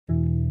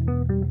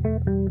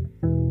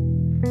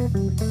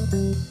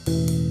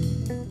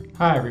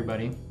Hi,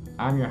 everybody.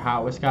 I'm your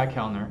hot with Scott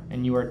Kellner,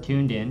 and you are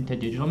tuned in to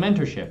Digital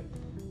Mentorship.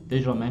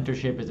 Digital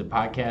Mentorship is a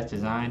podcast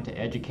designed to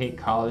educate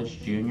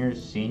college,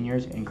 juniors,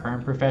 seniors, and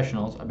current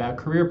professionals about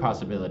career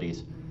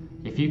possibilities.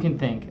 If you can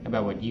think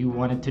about what you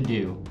wanted to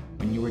do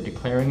when you were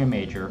declaring a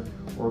major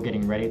or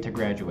getting ready to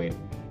graduate,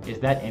 is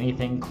that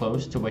anything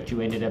close to what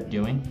you ended up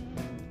doing?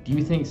 Do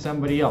you think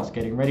somebody else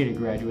getting ready to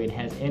graduate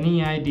has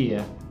any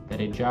idea that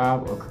a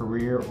job or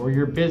career or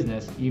your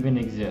business even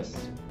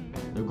exists?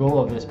 The goal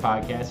of this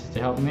podcast is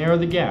to help narrow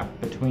the gap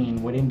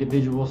between what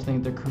individuals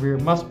think their career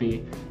must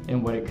be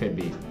and what it could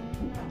be.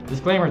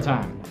 Disclaimer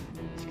time.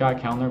 Scott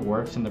Kellner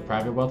works in the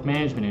private wealth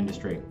management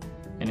industry,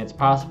 and it's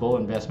possible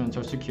investments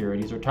or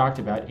securities are talked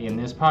about in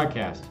this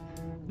podcast.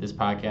 This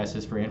podcast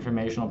is for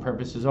informational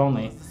purposes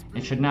only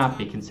and should not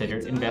be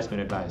considered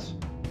investment advice.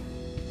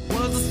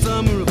 Was the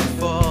summer of the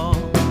fall.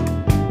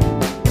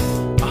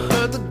 I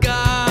heard the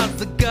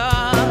gods of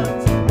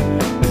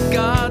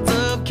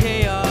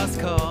chaos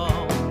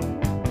call.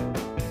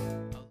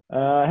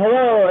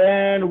 Hello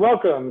and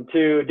welcome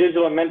to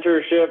Digital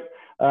Mentorship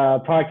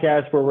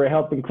podcast, where we're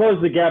helping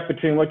close the gap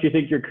between what you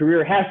think your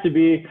career has to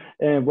be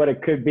and what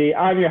it could be.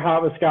 I'm your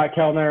hot with Scott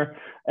Kellner,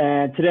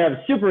 and today I'm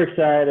super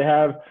excited to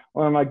have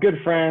one of my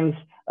good friends,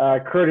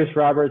 Curtis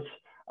Roberts,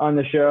 on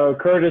the show.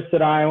 Curtis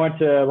and I went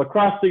to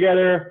lacrosse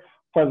together,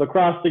 played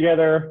lacrosse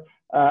together.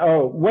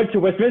 Went to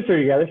Westminster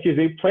together,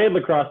 played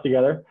lacrosse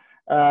together.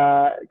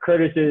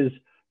 Curtis is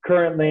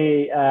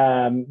currently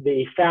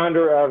the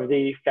founder of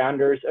the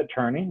Founders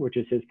Attorney, which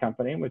is his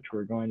company, which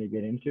we're going to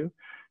get into.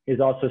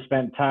 He's also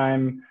spent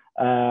time,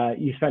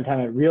 you spent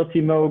time at Realty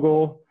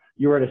Mogul.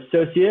 You were an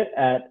associate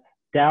at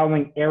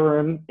Dowling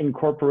Aaron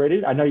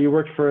Incorporated. I know you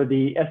worked for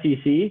the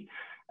SEC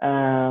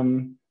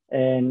and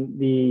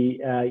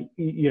the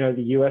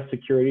U.S.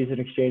 Securities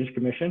and Exchange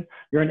Commission.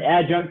 You're an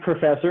adjunct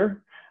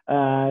professor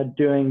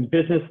doing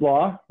business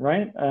law,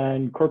 right,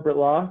 and corporate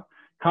law.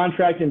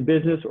 Contract and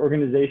business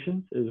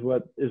organizations is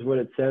what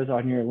it says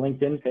on your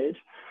LinkedIn page.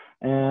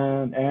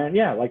 And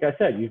yeah, like I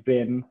said, you've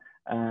been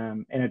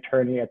an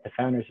attorney at the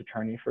Founders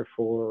Attorney for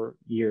 4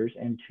 years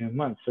and 2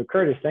 months. So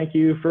Curtis, thank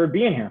you for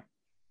being here.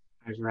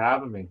 Thanks for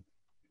having me.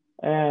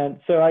 And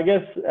so I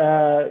guess,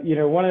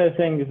 one of the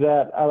things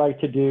that I like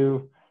to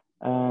do,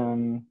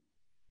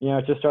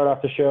 to start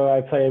off the show,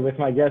 I play with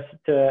my guests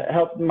to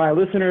help my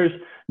listeners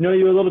know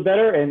you a little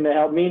better, and to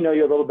help me know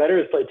you a little better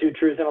is play two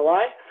truths and a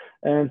lie.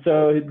 And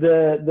so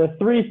the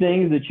three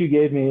things that you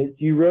gave me is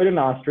you rode an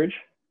ostrich,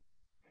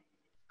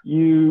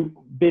 you've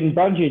been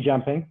bungee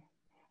jumping,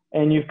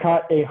 and you've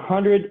caught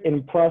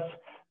 100+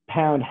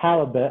 pound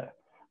halibut.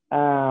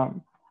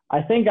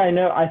 I think I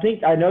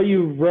know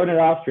you rode an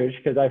ostrich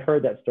because I've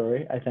heard that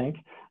story, I think.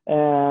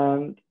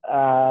 And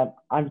I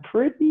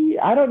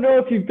don't know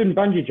if you've been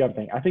bungee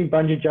jumping. I think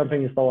bungee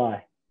jumping is the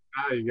lie.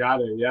 Oh, you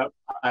got it. Yep.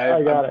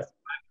 I got it.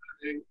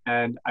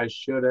 And I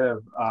should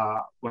have,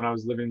 when I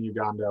was living in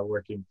Uganda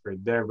working for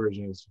their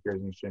version of the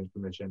Securities and Exchange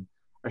Commission,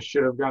 I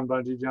should have gone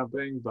bungee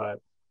jumping,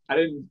 but I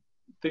didn't.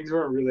 Things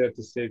weren't really up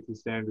to safety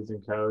standards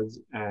and codes,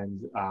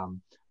 and I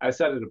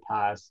decided to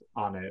pass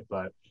on it.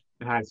 But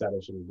in hindsight,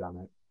 I should have done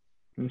it.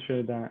 You should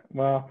have done it.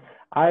 Well,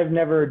 I've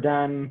never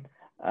done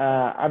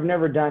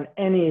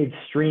any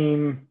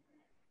extreme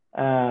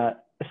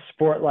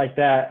sport like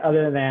that,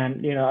 other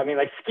than,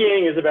 like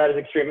skiing is about as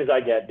extreme as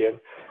I get, dude.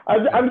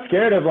 I'm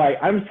kind of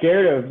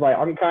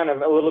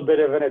a little bit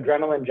of an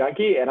adrenaline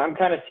junkie, and I'm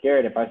kind of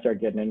scared if I start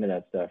getting into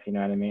that stuff. You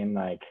know what I mean?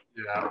 Like,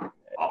 yeah.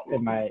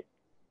 It might.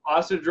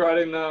 Ostrich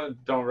riding, though,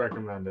 don't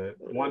recommend it.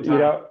 One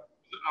time, I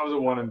was a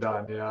one and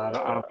done. Yeah, I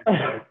don't think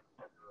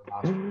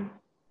I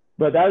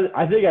But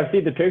I think I've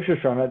seen the pictures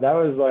from it. That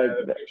was like.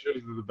 Yeah, the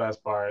pictures are the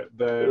best part.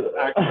 It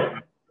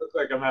looks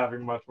like I'm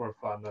having much more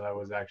fun than I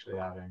was actually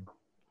having.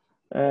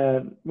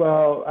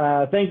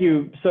 Thank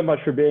you so much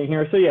for being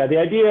here. So yeah, the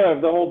idea of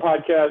the whole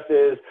podcast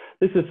is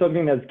this is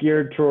something that's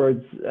geared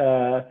towards,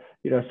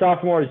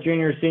 sophomores,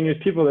 juniors, seniors,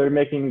 people that are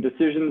making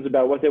decisions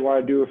about what they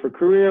want to do for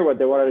career, what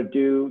they want to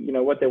do,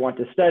 what they want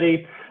to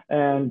study.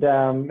 And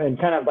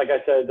kind of, like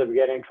I said at the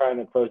beginning, trying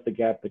to close the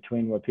gap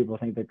between what people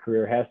think their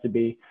career has to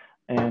be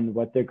and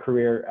what their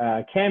career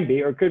can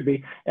be or could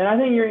be. And I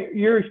think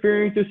your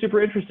experience is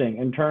super interesting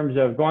in terms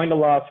of going to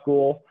law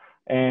school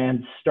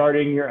and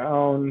starting your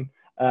own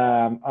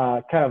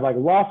kind of like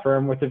law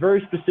firm with a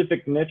very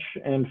specific niche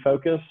and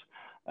focus.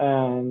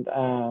 And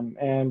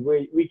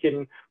we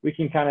can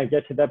kind of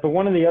get to that. But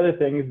one of the other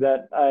things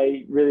that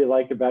I really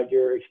like about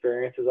your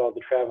experience is all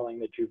the traveling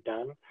that you've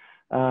done.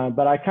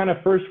 But I kind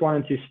of first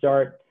wanted to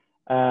start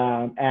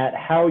at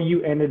how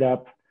you ended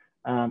up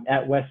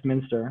at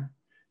Westminster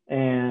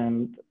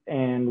and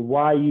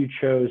why you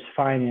chose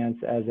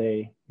finance as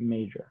a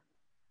major.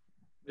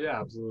 Yeah,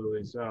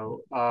 absolutely.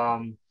 So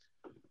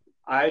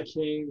I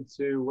came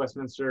to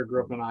Westminster,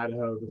 grew up in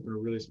Idaho, grew up in a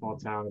really small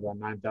town, about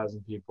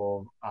 9,000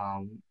 people.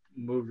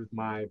 Moved with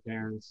my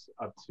parents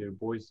up to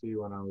Boise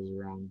when I was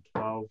around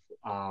 12,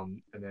 and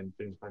then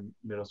finished my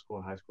middle school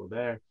and high school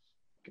there.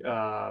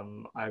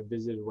 I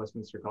visited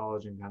Westminster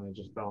College and kind of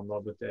just fell in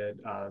love with it.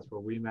 That's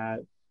where we met,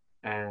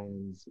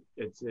 and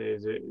it's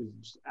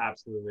just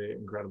absolutely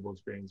incredible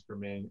experience for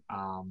me.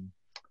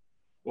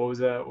 What was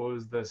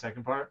the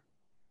second part?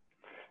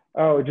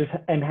 Oh, just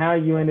and how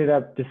you ended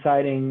up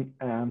deciding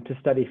to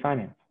study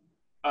finance.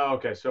 Oh,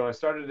 okay. So I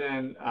started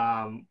in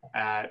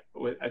at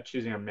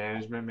choosing a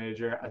management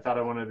major. I thought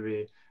I wanted to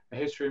be a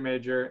history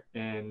major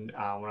in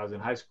when I was in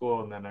high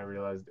school, and then I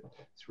realized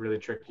it's really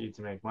tricky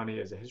to make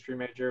money as a history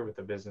major with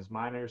a business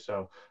minor.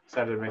 So I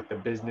decided to make the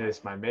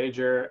business my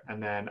major,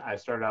 and then I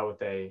started out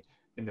with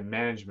in the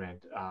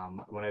management.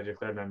 When I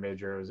declared my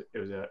major, it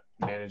was a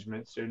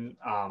management student.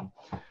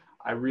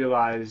 I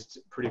realized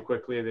pretty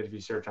quickly that if you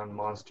search on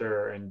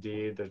Monster or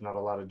Indeed, there's not a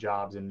lot of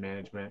jobs in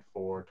management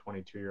for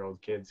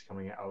 22-year-old kids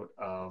coming out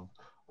of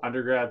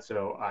undergrad.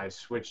 So I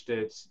switched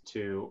it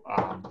to,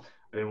 I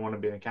didn't want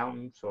to be an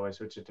accountant, so I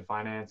switched it to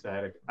finance. I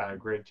had a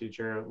great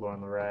teacher,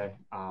 Lauren LeRae.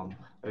 I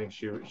think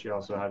she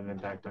also had an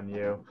impact on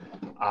you.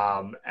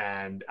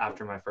 And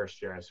after my first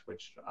year, I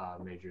switched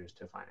majors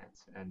to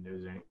finance, and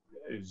it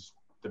was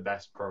the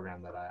best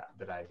program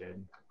that I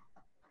did.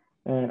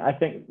 And I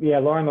think, yeah,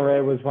 Lauren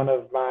LeRae was one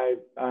of my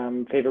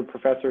favorite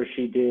professors.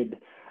 She did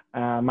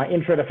my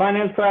intro to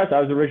finance class. I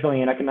was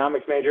originally an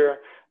economics major,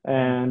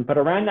 but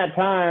around that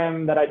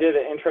time that I did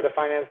the intro to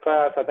finance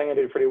class, I think I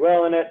did pretty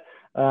well in it.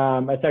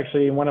 It's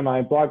actually one of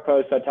my blog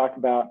posts. I talk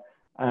about,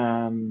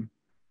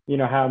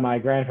 how my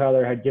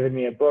grandfather had given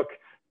me a book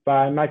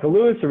by Michael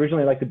Lewis,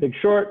 originally like The Big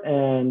Short,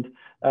 and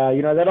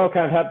that all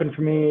kind of happened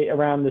for me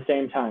around the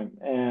same time,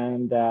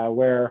 and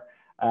where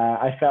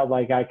I felt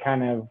like I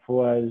kind of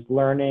was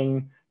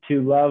learning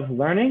to love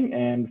learning,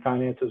 and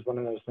finance was one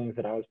of those things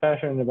that I was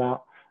passionate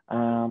about.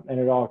 And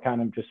it all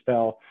kind of just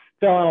fell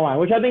on line,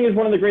 which I think is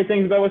one of the great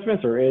things about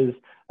Westminster is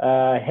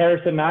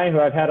Harrison Nye, who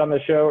I've had on the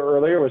show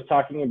earlier, was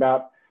talking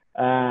about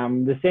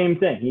the same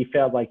thing. He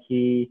felt like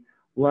he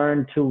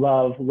learned to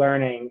love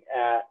learning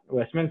at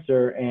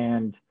Westminster,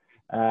 and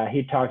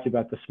he talked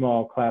about the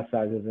small class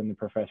sizes and the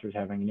professors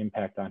having an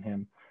impact on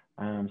him.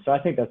 So I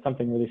think that's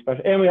something really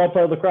special. And we all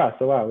play lacrosse.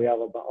 So wow, we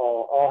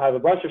all have a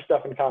bunch of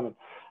stuff in common.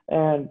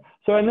 And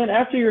then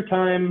after your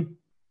time,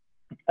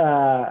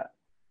 at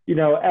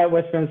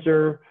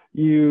Westminster,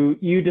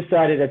 you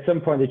decided at some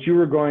point that you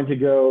were going to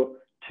go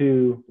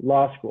to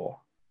law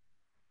school.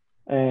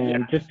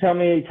 And just tell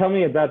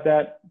me about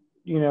that,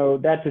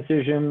 that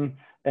decision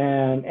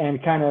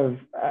and kind of,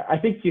 I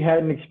think you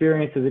had an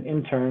experience as an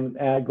intern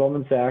at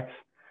Goldman Sachs.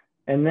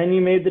 And then you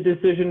made the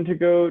decision to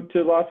go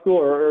to law school,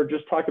 or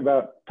just talk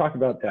about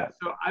that.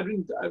 So I've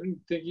been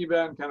thinking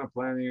about and kind of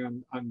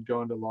planning on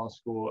going to law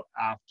school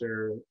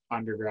after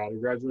undergrad. I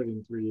graduated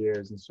in 3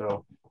 years, and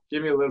so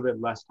give me a little bit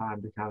less time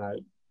to kind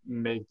of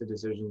make the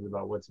decisions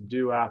about what to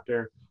do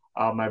after.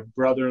 My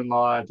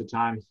brother-in-law at the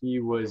time, he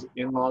was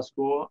in law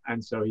school,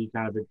 and so he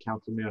kind of had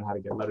counseled me on how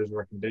to get letters of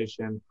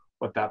recommendation,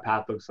 what that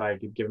path looks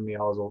like. He'd given me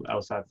all his old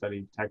LSAT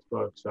study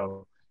textbooks,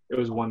 so it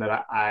was one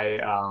that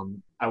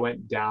I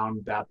went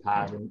down that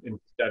path in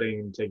studying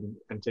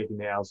and taking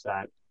the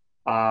LSAT.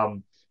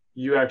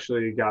 You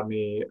actually got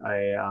me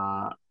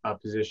a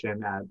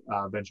position at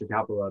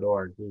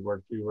venturecapital.org.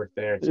 We worked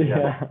there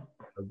together. Yeah.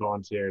 I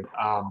volunteered.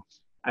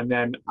 And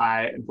then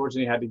I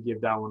unfortunately had to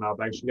give that one up.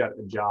 I actually got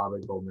a job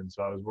at Goldman,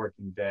 so I was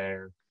working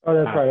there. Oh,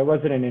 that's right. It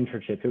wasn't an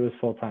internship. It was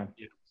full time.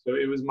 Yeah. So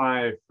it was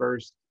my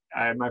first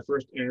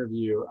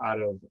interview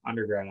out of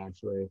undergrad.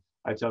 Actually,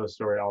 I tell the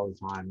story all the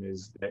time.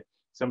 Is that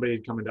somebody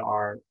had come into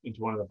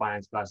one of the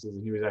finance classes,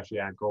 and he was actually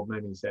at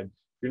Goldman. He said,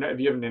 if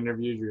you have an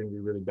interview, you're going to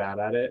be really bad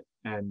at it.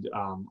 And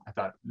I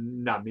thought,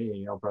 not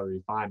me. I'll probably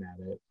be fine at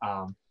it.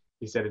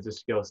 He said it's a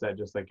skill set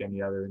just like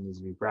any other. It needs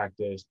to be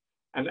practiced.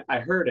 And I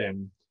heard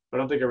him, but I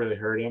don't think I really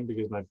heard him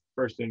because my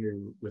first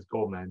interview with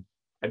Goldman,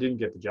 I didn't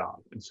get the job.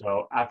 And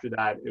so after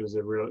that, it was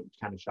a real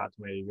kind of shot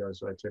to my ego.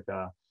 So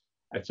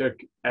I took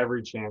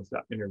every chance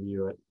to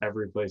interview at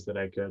every place that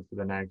I could for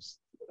the next,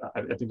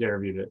 I think I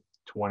interviewed at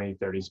 20,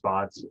 30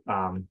 spots.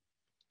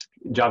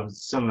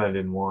 Jobs, some that I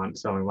didn't want,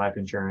 selling life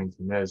insurance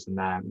and this and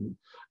that, and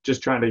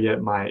just trying to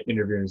get my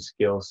interviewing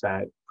skill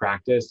set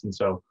practiced. And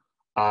so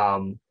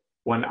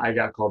when I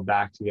got called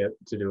back to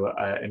do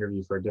an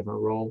interview for a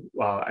different role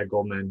at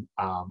Goldman,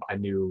 I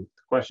knew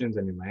the questions,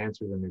 I knew my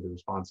answers, I knew the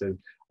responses.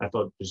 I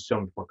felt just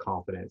so much more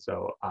confident.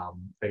 So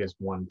I guess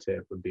one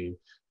tip would be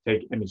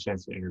take any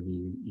chance to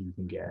interview you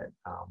can get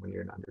when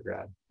you're an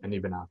undergrad, and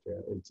even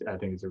after. I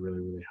think it's a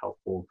really, really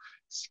helpful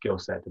skill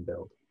set to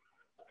build.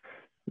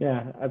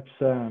 Yeah,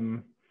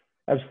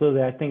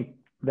 absolutely. I think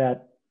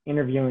that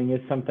interviewing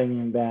is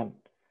something that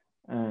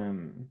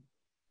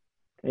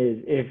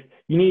is, if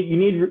you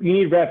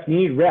need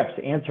reps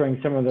answering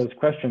some of those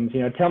questions.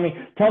 Tell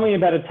me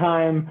about a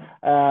time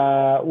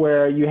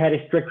where you had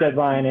a strict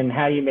deadline and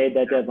how you made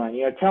that deadline.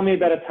 Tell me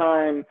about a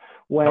time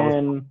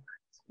when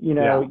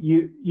you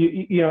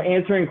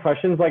answering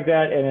questions like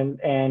that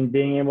and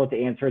being able to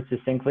answer it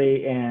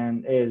succinctly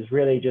and is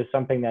really just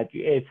something that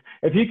if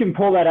you can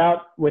pull that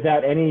out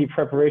without any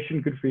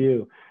preparation, good for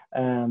you.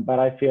 But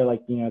I feel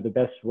like, the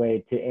best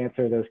way to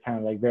answer those kind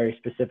of like very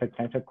specific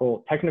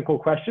technical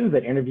questions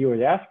that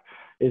interviewers ask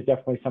is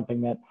definitely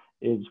something that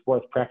is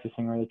worth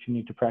practicing or that you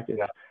need to practice.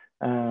 Yeah.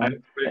 I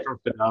had somebody from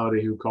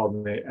Fidelity who called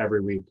me every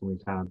week and we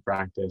kind of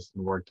practiced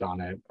and worked on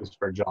it. It was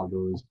for a job that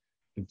was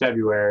in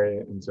February.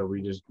 And so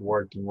we just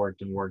worked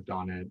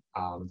on it.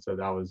 So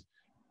that was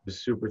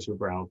super,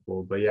 super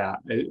helpful. But yeah,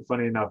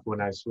 funny enough,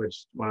 when I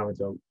went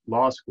to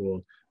law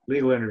school,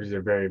 legal interviews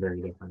are very,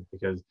 very different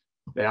because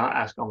they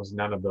ask almost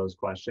none of those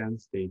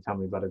questions. They tell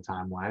me about a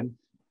time when.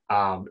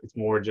 It's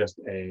more just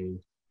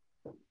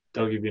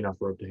they'll give you enough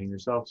rope to hang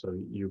yourself so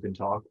you can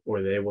talk,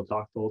 or they will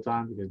talk the whole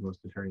time because most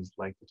attorneys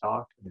like to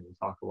talk and they will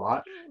talk a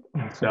lot.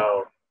 And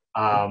so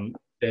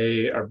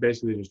they are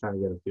basically just trying to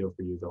get a feel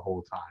for you the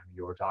whole time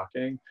you're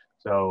talking.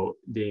 So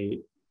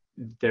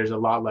there's a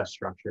lot less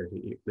structure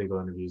to legal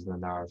interviews than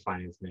there are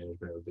finance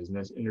management or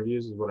business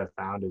interviews. Is what I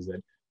found is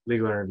that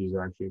legal interviews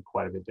are actually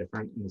quite a bit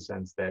different in the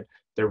sense that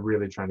they're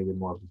really trying to get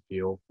more of a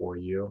feel for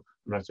you.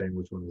 I'm not saying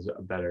which one is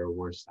a better or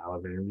worse style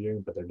of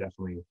interviewing, but they're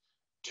definitely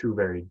two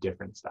very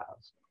different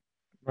styles.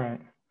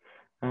 Right.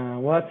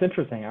 Well, that's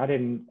interesting.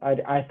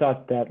 I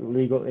thought that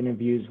legal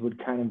interviews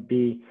would kind of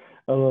be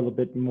a little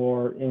bit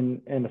more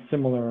in a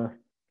similar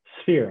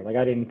sphere. Like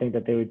I didn't think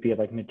that they would be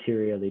like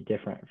materially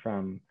different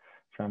from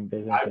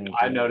business.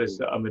 I noticed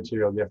a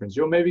material difference.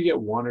 You'll maybe get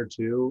one or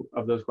two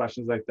of those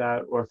questions like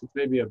that, or if it's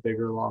maybe a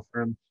bigger law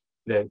firm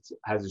that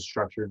has a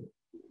structured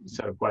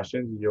set of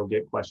questions, you'll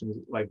get questions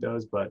like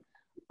those. But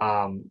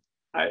in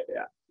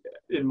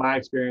my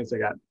experience, I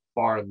got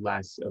far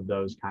less of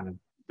those kind of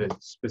the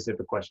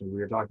specific questions we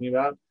were talking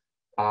about.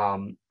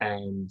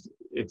 And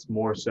it's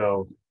more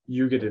so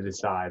you get to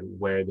decide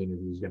where the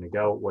interview is going to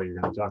go, what you're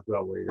going to talk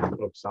about, where you're going to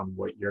focus on,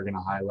 what you're going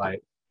to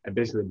highlight, and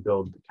basically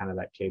build kind of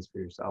that case for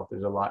yourself.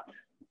 There's a lot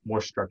more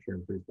structure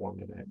and free form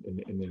in it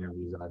in the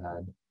interviews I've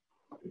had.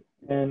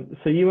 And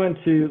so you went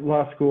to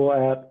law school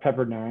at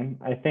Pepperdine.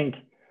 I think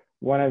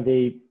one of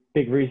the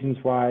big reasons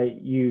why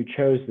you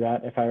chose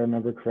that, if I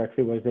remember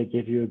correctly, was they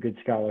give you a good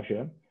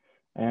scholarship.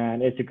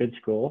 And it's a good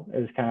school.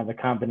 It's kind of a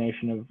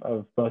combination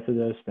of both of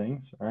those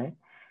things, right?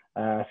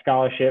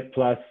 Scholarship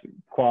plus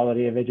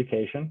quality of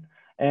education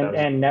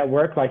and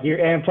network,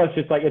 and plus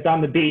just like it's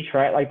on the beach,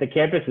 right? Like the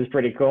campus is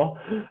pretty cool.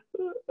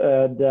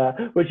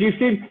 But you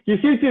seem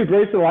to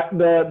embrace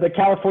the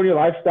California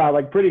lifestyle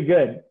like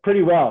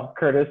pretty well,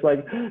 Curtis.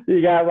 Like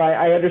you got like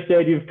I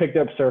understand you've picked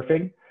up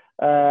surfing.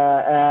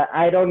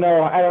 I don't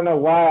know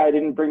why I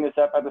didn't bring this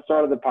up at the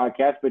start of the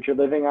podcast, but you're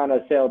living on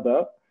a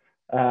sailboat.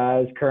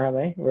 Is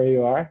currently where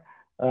you are,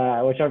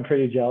 which I'm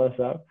pretty jealous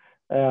of.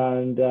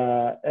 And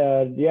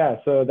yeah,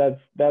 so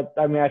that.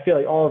 I mean, I feel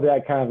like all of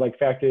that kind of like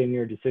factored in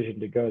your decision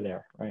to go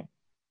there, right?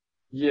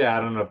 Yeah, I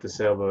don't know if the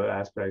sailboat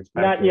aspect.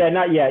 Not yet.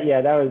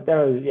 Yeah, that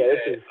was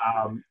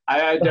yeah.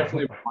 I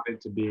definitely wanted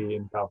to be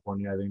in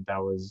California. I think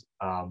that was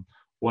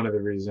one of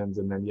the reasons.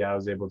 And then I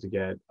was able to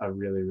get a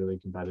really, really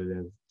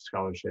competitive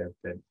scholarship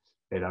that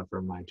paid up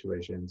for my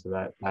tuition, so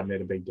that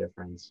made a big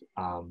difference.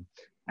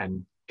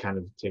 And kind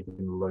of taking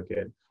a look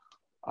at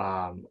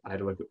I had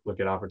to look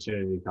at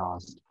opportunity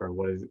cost for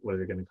what is it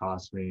going to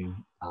cost me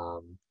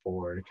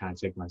for to kind of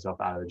take myself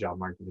out of the job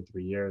market for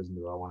 3 years, and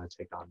do I want to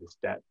take on this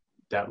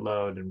debt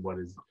load, and what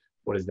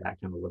does that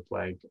kind of look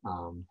like,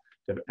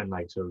 and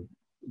like so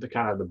the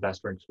kind of the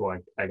best ranked school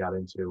I got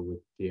into with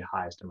the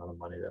highest amount of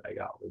money that I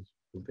got was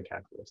the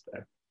calculus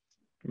there.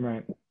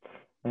 Right.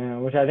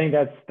 Which I think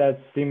that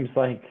seems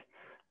like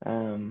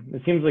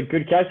it seems like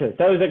good calculus.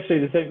 That was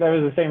actually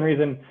the same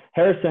reason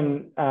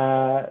Harrison,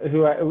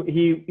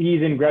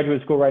 he's in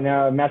graduate school right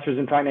now, a master's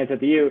in finance at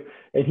the U,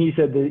 and he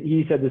said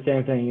the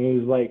same thing. He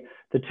was like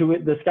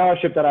the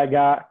scholarship that I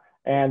got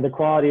and the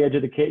quality edge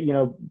of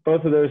the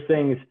both of those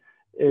things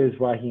is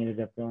why he ended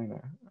up going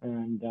there.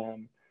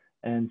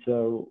 And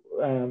so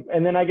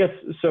and then I guess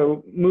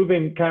so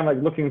moving kind of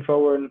like looking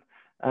forward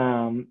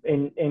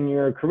in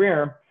your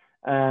career.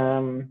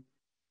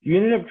 You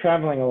ended up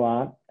traveling a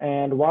lot,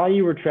 and while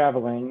you were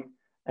traveling,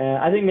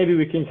 I think maybe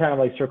we can kind of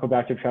like circle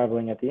back to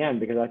traveling at the end,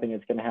 because I think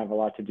it's going to have a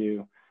lot to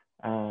do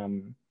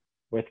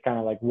with kind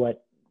of like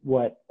what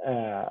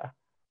kind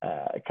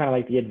of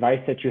like the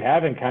advice that you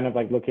have and kind of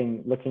like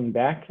looking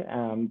back.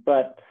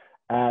 But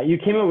you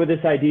came up with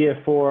this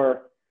idea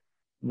for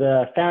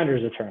the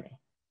founder's attorney,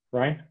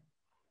 right?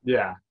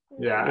 Yeah.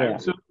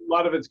 So a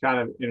lot of it's kind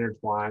of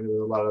intertwined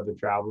with a lot of the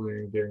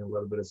traveling and getting a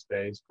little bit of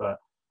space, but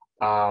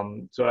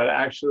so I'd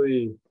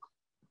actually,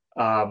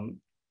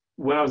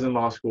 when I was in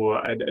law school,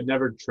 I'd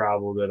never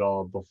traveled at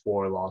all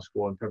before law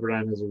school, and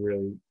Pepperdine has a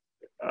really,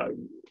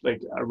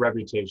 like a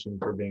reputation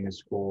for being a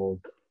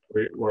school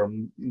where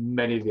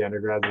many of the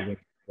undergrads, I think,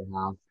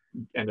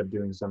 end up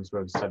doing some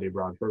sort of study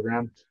abroad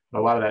program. A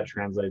lot of that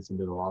translates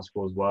into the law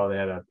school as well. They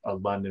had a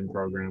London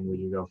program where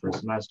you go for a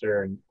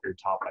semester and you're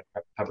taught by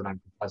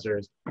Pepperdine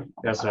professors.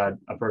 They also had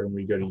a program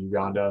where you go to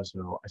Uganda,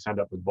 so I signed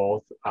up with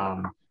both.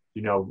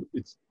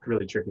 It's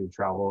really tricky to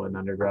travel in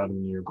undergrad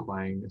when you're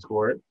playing a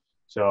sport.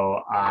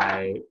 So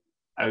I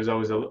I was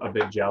always a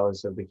bit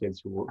jealous of the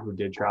kids who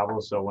did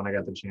travel. So when I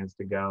got the chance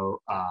to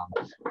go, I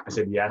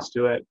said yes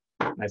to it.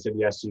 I said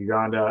yes to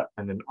Uganda,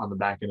 and then on the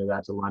back end of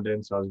that to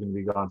London. So I was going to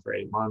be gone for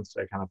 8 months.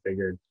 I kind of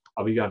figured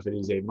I'll be gone for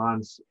these 8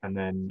 months, and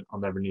then I'll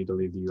never need to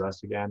leave the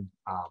U.S. again.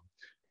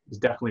 It was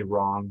definitely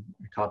wrong.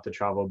 I caught the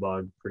travel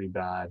bug pretty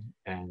bad,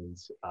 and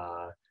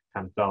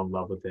kind of fell in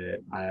love with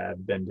it.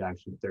 I've been to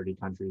actually 30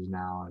 countries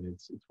now, and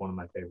it's one of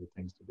my favorite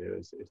things to do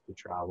is to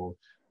travel.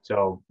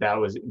 So that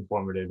was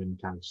informative in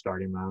kind of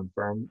starting my own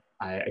firm.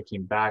 I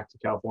came back to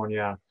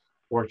California,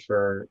 worked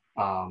for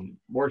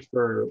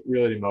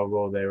Realty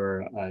Mogul. They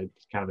were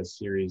kind of a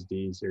Series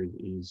D, Series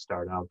E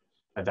startup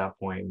at that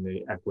point in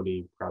the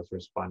equity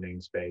crowdsourced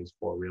funding space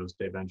for real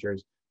estate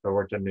ventures. So I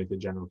worked underneath the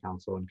general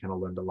counsel and kind of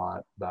learned a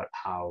lot about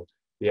how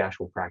the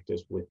actual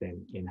practice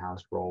within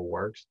in-house role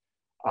works.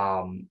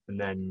 And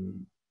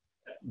then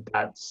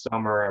that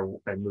summer,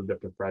 I moved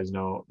up to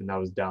Fresno, and that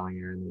was Dowling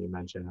Aaron that you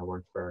mentioned. I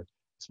worked for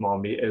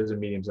it was a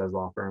medium-sized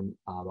law firm,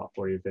 about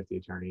 40 or 50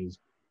 attorneys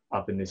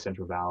up in the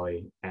Central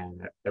Valley,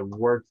 and I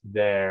worked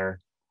there.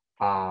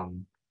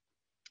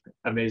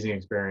 Amazing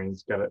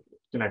experience. Got to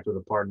connect with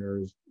the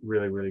partners,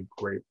 really, really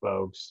great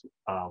folks.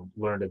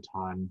 Learned a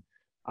ton.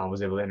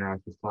 Was able to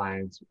interact with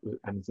clients,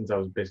 and since I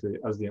was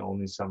the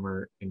only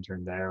summer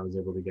intern there, I was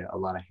able to get a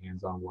lot of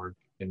hands-on work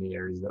in the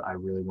areas that I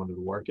really wanted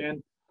to work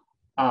in.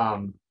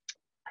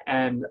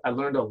 And I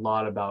learned a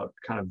lot about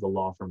kind of the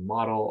law firm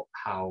model,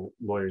 how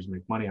lawyers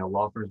make money, how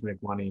law firms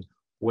make money,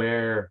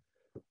 where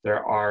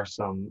there are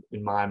some,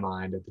 in my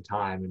mind at the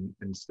time,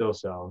 and still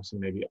so,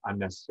 some maybe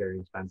unnecessary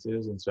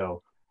expenses. And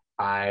so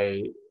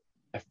I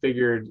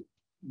figured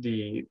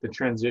the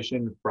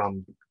transition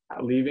from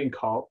leaving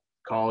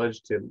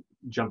college to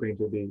jumping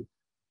into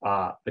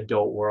the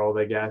adult world,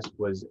 I guess,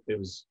 was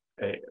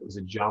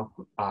a jump,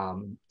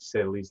 to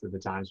say the least at the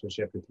time,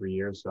 especially after 3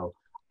 years. So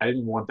I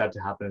didn't want that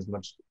to happen as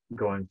much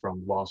going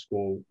from law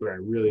school, where I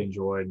really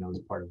enjoyed and I was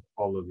a part of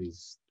all of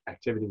these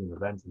activities and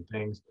events and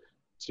things,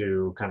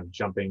 to kind of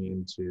jumping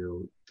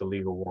into the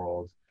legal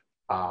world,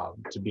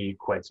 to be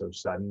quite so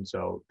sudden.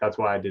 So that's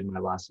why I did my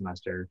last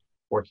semester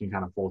working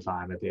kind of full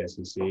time at the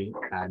SEC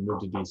and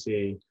moved to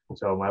DC.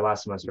 So my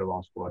last semester of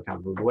law school, I kind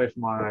of moved away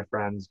from all my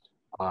friends,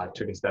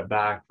 took a step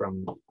back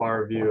from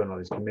bar review and all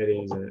these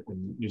committees and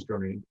youth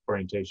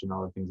orientation,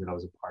 all the things that I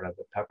was a part of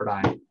at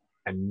Pepperdine,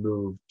 and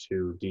moved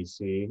to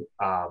DC.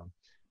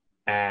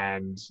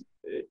 And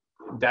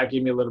that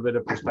gave me a little bit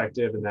of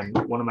perspective. And then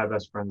one of my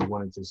best friends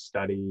wanted to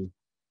study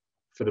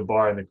for the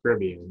bar in the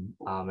Caribbean.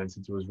 And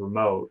since it was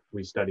remote,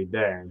 we studied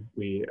there.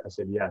 I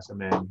said, yes,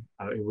 I'm in.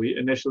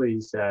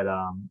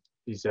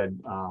 He said,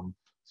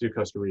 to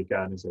Costa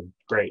Rica. And I said,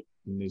 great.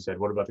 And he said,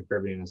 what about the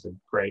Caribbean? I said,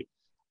 great.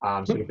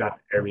 So we got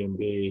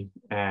Airbnb,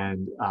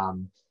 and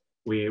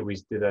we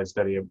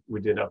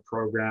did a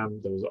program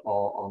that was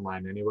all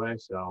online anyway.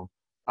 So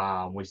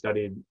we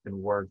studied and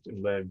worked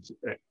and lived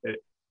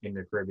in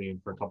the Caribbean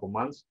for a couple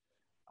months.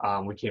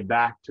 We came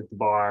back, took the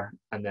bar,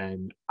 and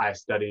then I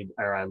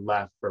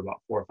left for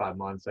about 4 or 5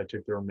 months. I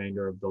took the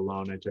remainder of the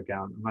loan I took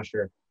out. I'm not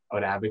sure I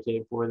would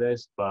advocate for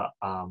this, but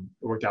it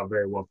worked out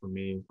very well for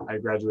me. I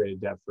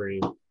graduated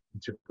debt-free,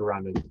 took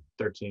around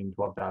a $13,000,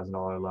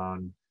 $12,000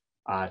 loan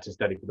to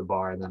study for the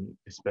bar, and then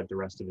I spent the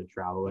rest of it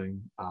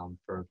traveling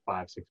for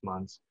 5, 6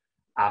 months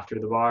after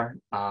the bar.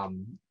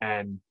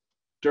 And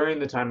during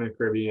the time in the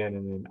Caribbean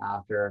and then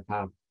after,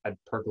 I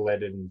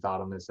percolated and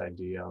thought on this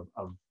idea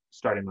of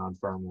starting my own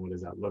firm. What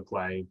does that look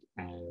like?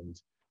 And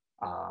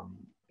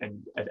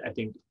I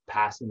think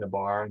passing the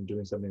bar and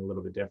doing something a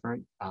little bit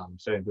different,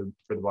 studying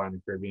for the bar in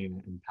the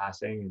Caribbean and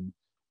passing and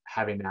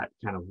having that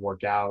kind of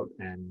work out,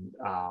 and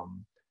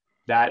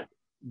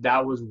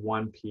that was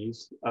one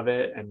piece of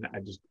it. And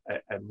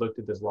I looked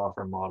at this law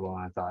firm model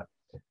and I thought,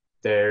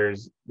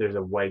 there's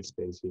a white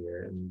space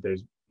here, and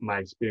my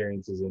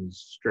experience is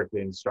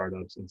strictly in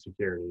startups and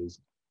securities,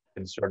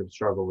 and startups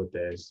struggle with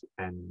this,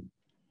 and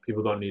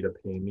people don't need to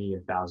pay me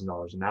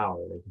 $1,000 an hour.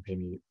 They can pay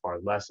me far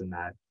less than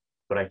that,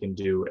 but I can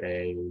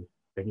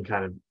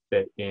kind of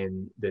fit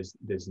in this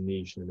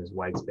niche and this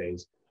white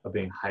space of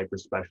being hyper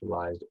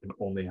specialized and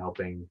only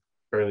helping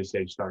early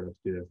stage startups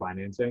do their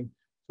financing.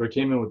 So I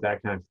came in with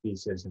that kind of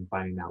thesis and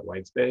finding that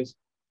white space,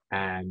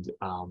 and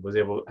was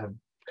able to have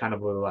kind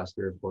of over the last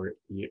 3 or 4,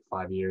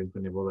 5 years,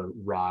 been able to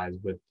rise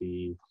with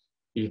the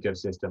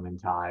ecosystem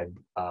and tide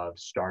of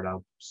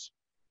startups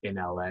in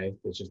LA.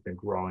 It's just been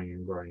growing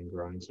and growing and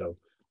growing. So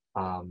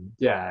I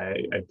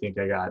think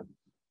I got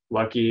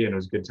lucky, and it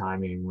was good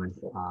timing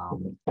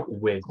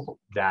with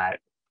that,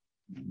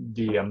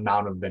 the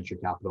amount of venture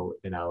capital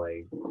in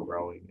LA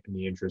growing and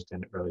the interest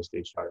in early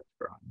stage startups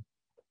growing.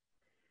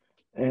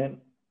 And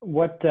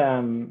what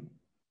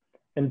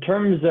in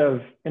terms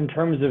of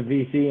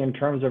VC, in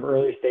terms of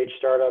early stage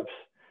startups,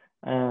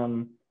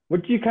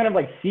 what do you kind of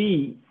like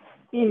see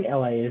in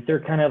LA? Is there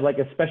kind of like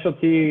a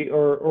specialty,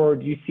 or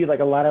do you see like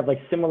a lot of like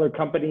similar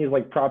companies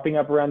like propping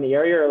up around the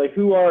area? Or like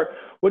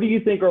what do you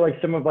think are like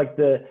some of like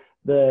the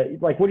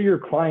like, what are your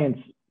clients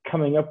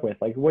coming up with?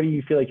 Like, what do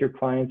you feel like your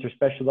clients are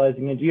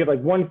specializing in? Do you have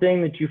like one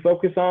thing that you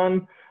focus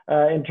on?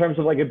 in terms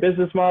of like a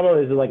business model?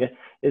 Is it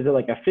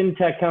like a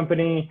fintech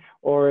company,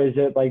 or is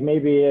it like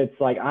maybe it's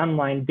like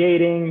online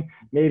dating?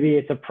 Maybe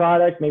it's a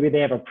product. Maybe they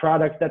have a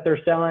product that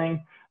they're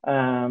selling.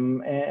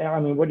 And I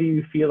mean, what do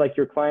you feel like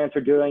your clients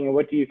are doing, and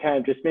what do you kind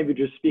of just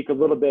speak a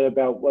little bit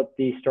about what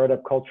the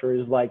startup culture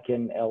is like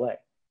in LA?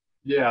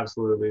 Yeah,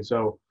 absolutely.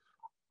 So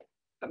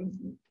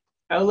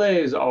LA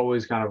is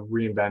always kind of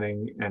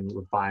reinventing and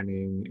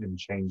refining and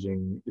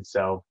changing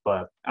itself.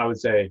 But I would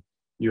say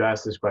you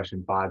asked this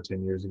question 5,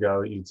 10 years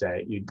ago, you'd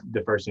say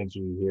the first answer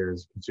you hear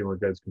is consumer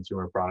goods,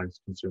 consumer products,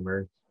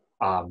 consumer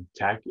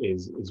tech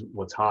is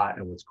what's hot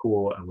and what's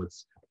cool, and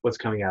what's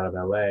coming out of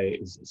LA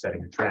is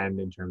setting a trend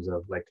in terms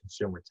of like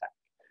consumer tech.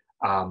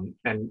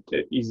 And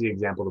an easy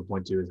example to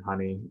point to is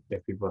Honey,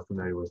 if people are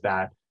familiar with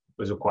that,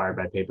 was acquired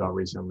by PayPal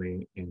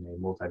recently in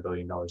a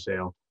multi-billion-dollar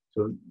sale.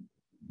 So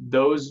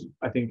those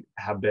I think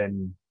have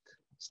been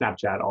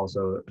Snapchat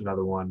also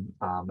another one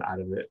out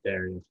of the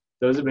area.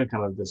 Those have been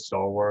kind of the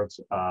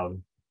stalwarts of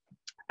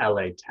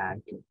LA tech.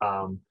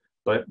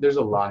 But there's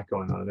a lot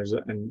going on.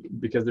 And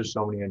because there's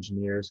so many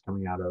engineers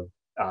coming out of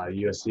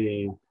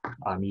USC,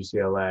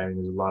 UCLA, and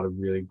there's a lot of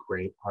really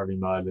great Harvey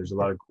Mudd. There's a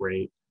lot of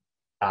great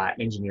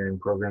engineering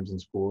programs in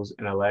schools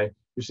in LA.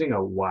 You're seeing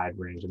a wide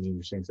range. I mean,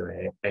 you're seeing some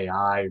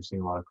AI, you're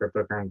seeing a lot of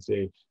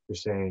cryptocurrency, you're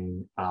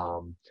seeing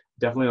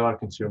definitely a lot of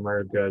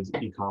consumer goods,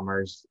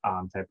 e-commerce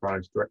type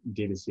products,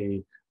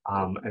 D2C,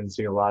 and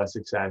seeing a lot of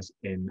success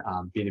in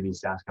B2B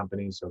SaaS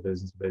companies, so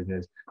business to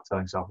business,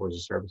 selling software as a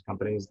service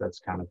companies. That's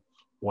kind of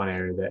one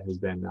area that has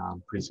been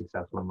pretty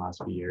successful in the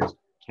last few years.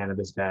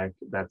 Cannabis tech,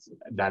 that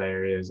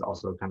area is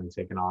also kind of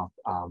taken off.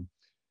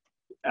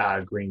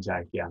 Green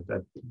tech, yeah,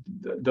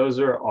 those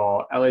are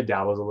all. LA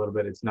dabbles a little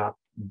bit. It's not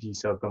the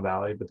Silicon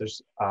Valley, but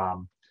there's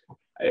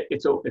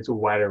it's a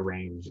wider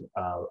range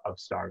of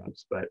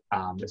startups. But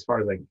as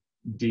far as like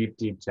deep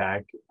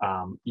tech,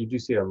 you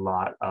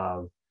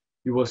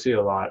will see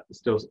a lot,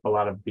 still a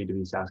lot of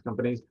B2B SaaS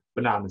companies,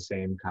 but not in the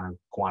same kind of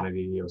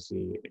quantity you'll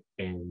see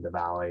in the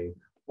Valley,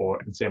 or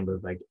and same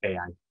with like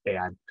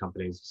AI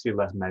companies. You see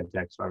less med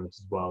tech startups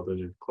as well.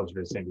 Those are closer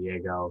to San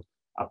Diego,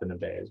 up in the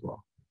Bay as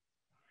well.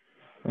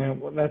 Yeah,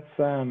 well, that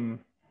sounds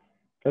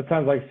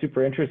like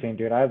super interesting,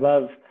 dude. I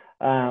love.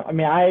 I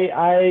mean,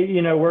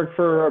 I work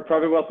for a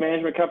private wealth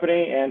management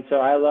company, and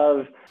so I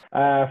love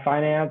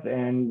finance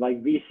and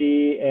like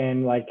VC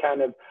and like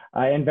kind of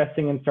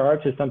investing in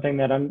startups is something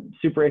that I'm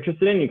super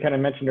interested in. You kind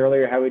of mentioned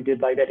earlier how we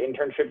did like that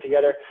internship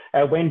together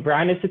at Wayne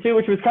Brown Institute,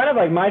 which was kind of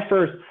like my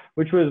first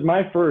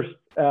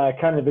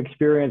kind of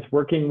experience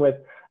working with.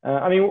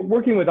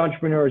 Working with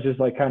entrepreneurs is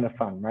like kind of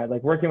fun, right?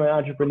 Like working with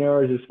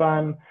entrepreneurs is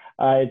fun.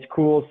 It's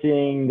cool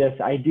seeing this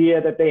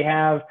idea that they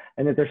have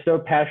and that they're so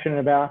passionate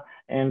about,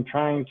 and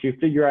trying to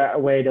figure out a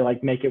way to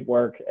like make it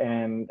work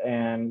and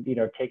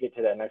take it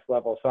to that next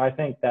level. So I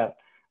think that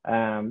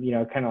kind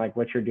of like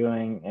what you're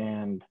doing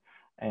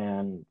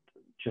and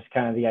just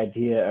kind of the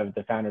idea of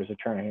the founders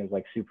attorney is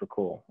like super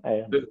cool.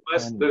 There's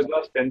less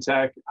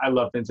fintech. I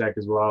love fintech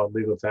as well,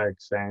 legal tech,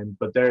 same,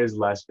 but there is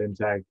less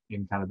fintech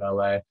in kind of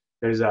LA.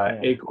 There's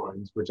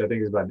Acorns, which I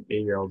think is about an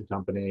 8-year-old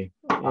company.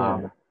 They're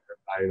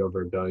valued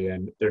over $1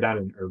 billion. They're down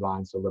in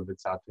Irvine, so a little bit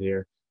south of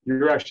here.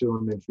 You're actually the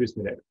one that introduced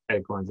me to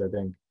Acorns, I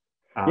think.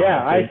 You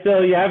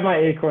have my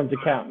Acorns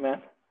account,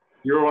 man.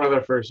 You were one of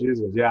their first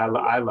users. Yeah,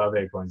 I love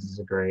Acorns. It's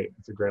a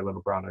great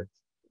little product.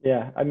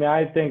 Yeah, I mean,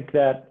 I think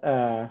that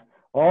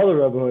all the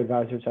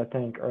robo-advisors, I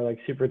think, are like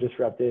super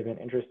disruptive and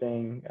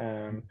interesting.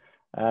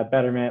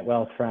 Betterment,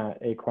 Wealthfront,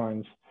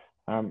 Acorns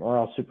are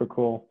all super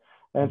cool.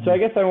 And so I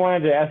guess I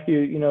wanted to ask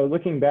you,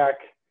 looking back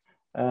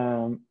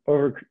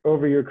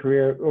over your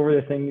career, over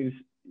the things,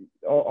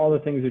 all the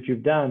things that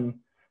you've done,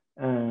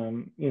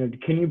 can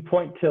you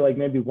point to like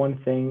maybe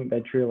one thing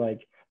that you're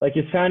like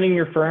is founding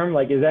your firm,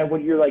 like, is that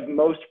what you're like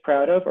most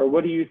proud of, or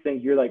what do you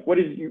think you're like, what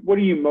are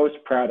you most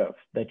proud of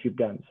that you've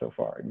done so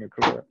far in your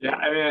career? Yeah,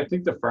 I mean, I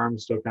think the firm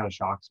still kind of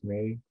shocks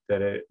me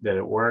that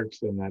it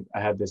works, and that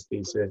I had this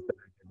thesis that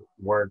I could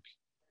work.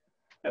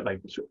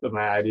 Like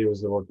my idea was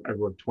to I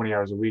work 20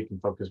 hours a week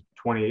and focus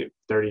 20,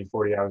 30,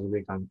 40 hours a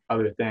week on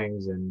other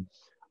things. And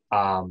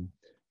I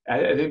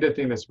think the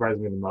thing that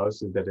surprised me the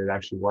most is that it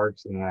actually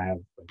works, and I have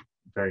like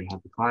very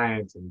happy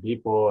clients and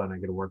people, and I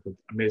get to work with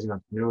amazing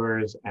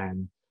entrepreneurs,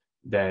 and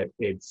that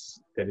it's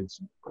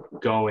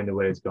going the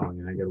way it's going,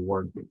 and I get to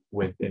work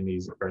within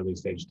these early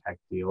stage tech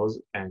deals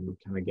and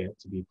kind of get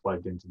to be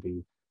plugged into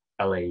the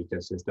LA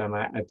ecosystem.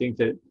 I think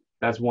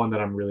that's one that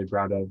I'm really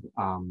proud of.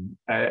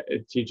 I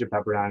teach at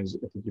Pepperdine,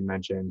 I think you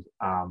mentioned.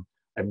 I'm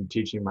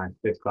teaching my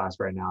 5th class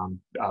right now,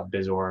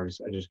 BizOrgs.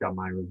 I just got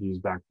my reviews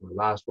back from the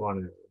last one,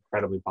 and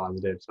incredibly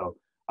positive. So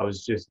I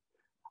was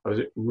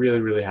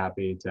really, really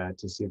happy to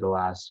see the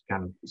last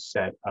kind of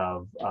set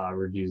of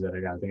reviews that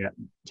I got. I think I got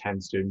 10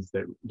 students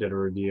that did a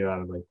review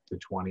out of like the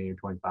 20 or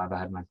 25 I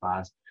had in my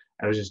class.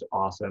 And it was just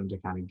awesome to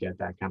kind of get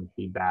that kind of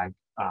feedback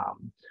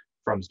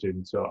from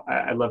students. So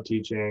I love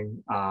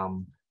teaching.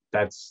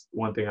 That's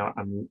one thing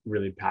I'm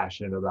really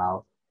passionate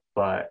about.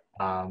 But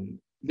I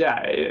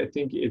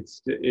think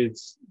it's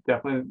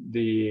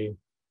definitely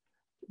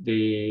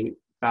the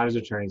founders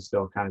attorney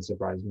still kind of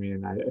surprised me,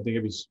 and I think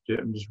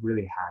I'm just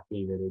really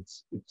happy that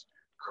it's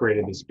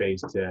created the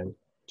space to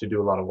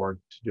do a lot of work,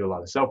 to do a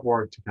lot of self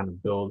work, to kind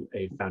of build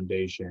a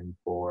foundation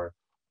for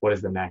what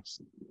is the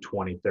next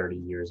 20, 30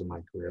 years of my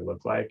career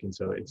look like. And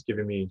so it's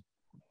given me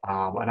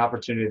an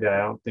opportunity that I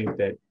don't think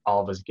that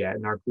all of us get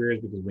in our careers,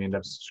 because we end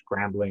up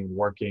scrambling and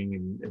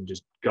working and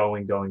just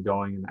going.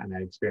 And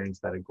I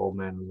experienced that at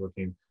Goldman. I was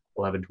working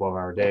 11,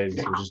 12-hour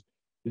days. So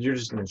you're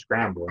just in a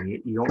scramble, and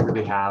you don't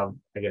really have,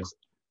 I guess,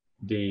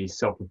 the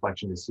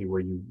self-reflection to see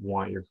where you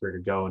want your career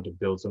to go and to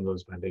build some of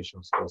those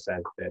foundational skill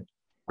sets that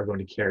are going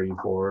to carry you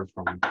forward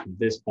from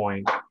this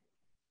point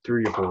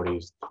through your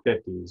 40s,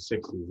 50s,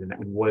 60s,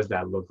 and what does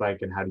that look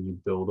like, and how do you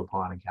build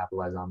upon and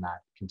capitalize on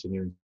that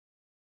continuing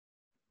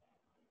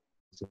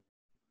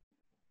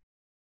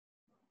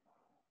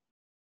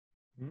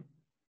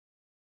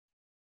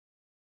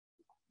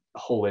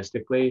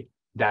holistically.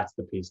 That's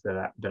the piece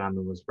that I'm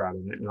the most proud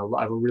of, and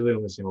I've really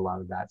only seen a lot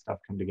of that stuff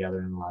come together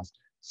in the last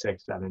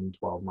 6, 7,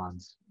 12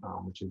 months,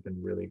 which has been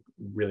really,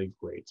 really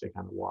great to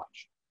kind of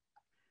watch.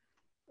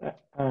 That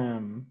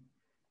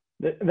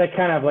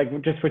kind of like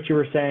just what you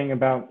were saying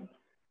about,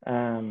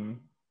 you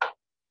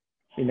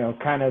know,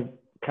 kind of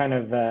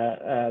having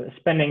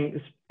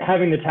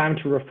the time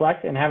to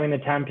reflect and having the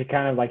time to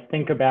kind of like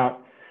think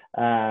about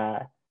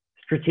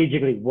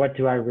strategically, what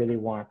do I really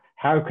want?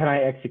 How can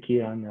I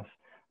execute on this?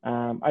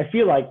 I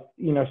feel like,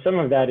 you know, some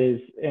of that is,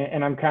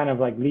 and I'm kind of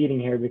like leading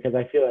here because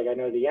I feel like I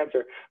know the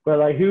answer, but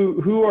like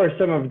who are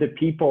some of the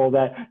people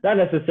that, not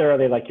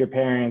necessarily like your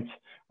parents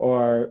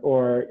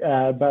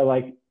but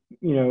like,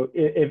 you know,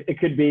 it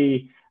could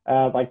be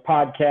like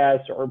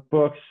podcasts or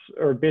books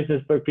or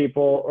business book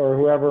people or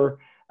whoever,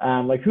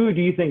 like who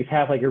do you think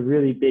have like a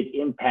really big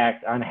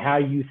impact on how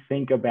you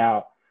think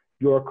about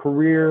your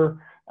career,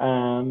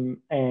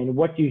 and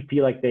what do you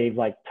feel like they've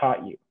like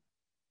taught you?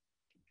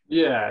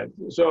 Yeah.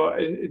 So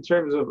in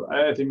terms of,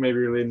 I think maybe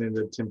you're leaning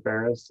into Tim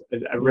Ferriss.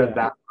 I read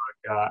that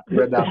book.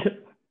 Read that book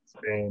in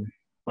Spain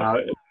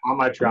on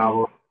my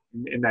travel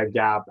in that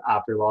gap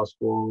after law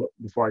school,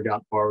 before I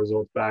got bar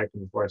results back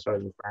and before I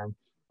started the firm.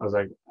 I was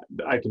like,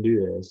 I can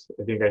do this.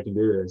 I think I can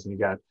do this. And you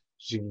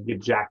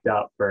get jacked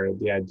up for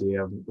the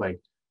idea of like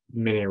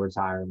mini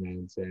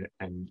retirements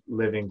and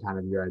living kind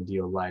of your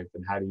ideal life,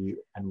 and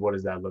what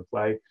does that look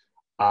like?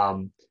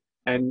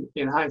 And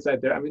in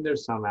hindsight,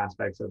 there's some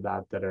aspects of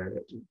that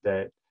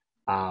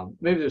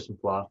maybe there's some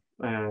fluff,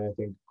 and I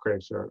think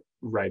critics are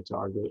right to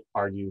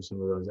argue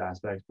some of those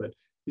aspects. But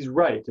he's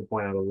right to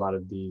point out a lot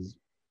of these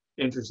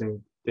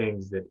interesting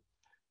things that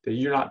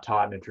you're not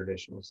taught in a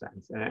traditional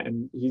sense.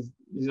 And he's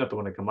not the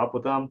one to come up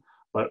with them,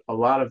 but a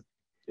lot of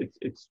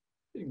it's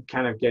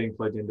kind of getting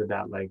plugged into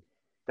that, like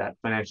that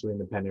financially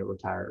independent,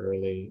 retire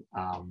early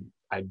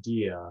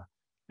idea.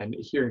 And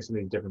hearing some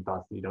of these different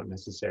thoughts that you don't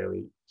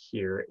necessarily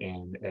hear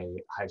in a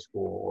high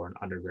school or an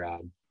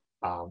undergrad,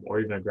 or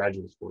even a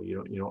graduate school.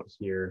 You don't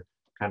hear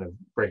kind of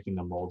breaking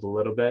the mold a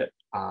little bit.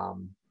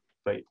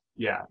 But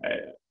yeah,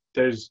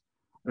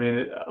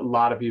 a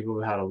lot of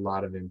people have had a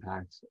lot of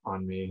impact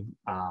on me.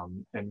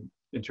 And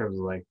in terms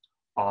of like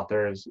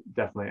authors,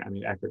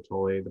 definitely, Eckhart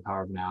Tolle, The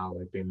Power of Now,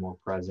 like being more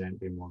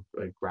present, being more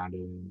like grounded,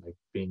 and like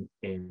being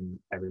in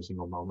every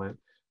single moment.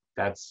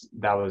 That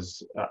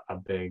was a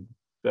big,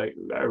 like,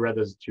 I read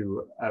those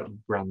two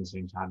around the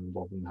same time, and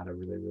both of them had a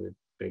really, really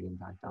big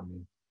impact on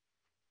me.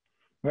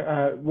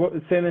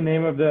 Say the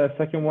name of the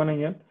second one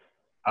again.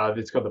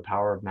 It's called The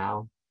Power of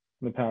Now.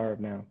 The Power of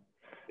Now.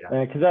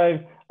 Yeah. Because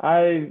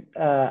I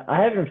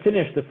haven't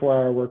finished the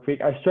 4-Hour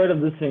Workweek. I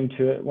started listening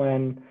to it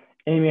when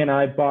Amy and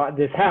I bought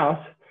this house.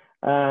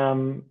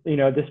 You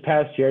know, this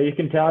past year, you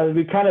can tell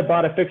we kind of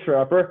bought a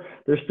fixer-upper.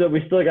 We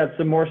still got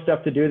some more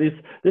stuff to do.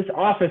 This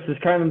office is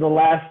kind of the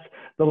last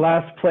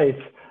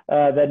place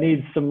that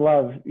needs some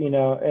love, you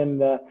know, in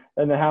the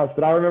house.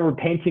 But I remember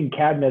painting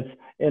cabinets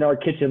in our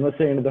kitchen,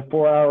 listening to the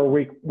 4-Hour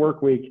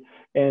Work Week,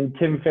 and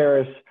Tim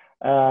Ferriss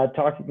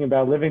talking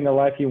about living the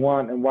life you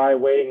want and why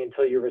waiting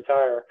until you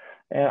retire.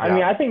 And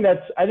yeah. I think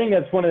that's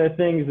one of the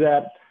things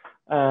that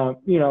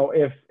you know,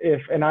 if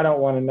and I don't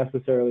want to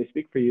necessarily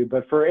speak for you,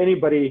 but for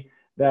anybody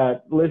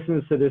that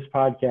listens to this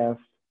podcast,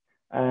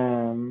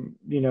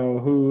 you know,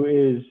 who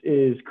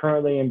is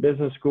currently in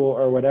business school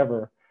or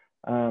whatever.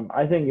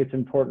 I think it's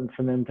important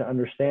for them to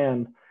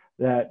understand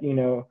that, you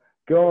know,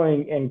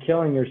 going and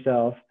killing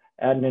yourself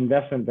at an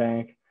investment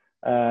bank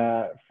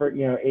for,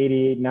 you know,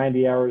 80,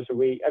 90 hours a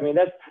week.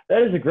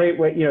 That is a great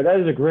way, you know, that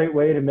is a great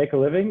way to make a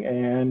living,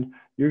 and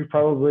you're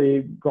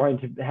probably going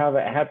to have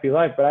a happy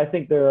life. But I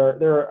think there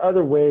are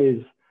other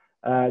ways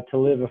to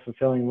live a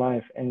fulfilling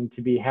life and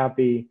to be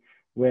happy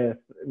with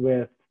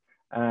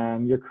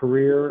your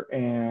career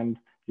and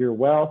your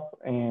wealth,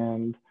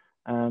 and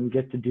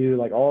get to do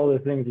like all the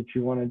things that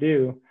you want to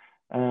do.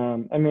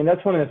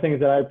 That's one of the things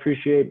that I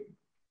appreciate,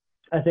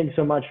 I think,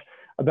 so much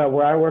about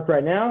where I work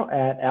right now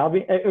at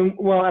Albion. That's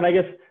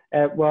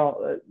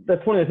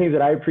one of the things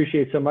that I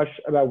appreciate so much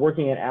about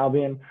working at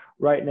Albion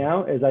right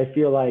now, is I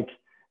feel like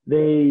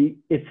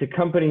it's a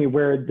company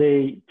where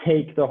they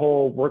take the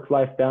whole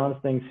work-life balance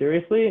thing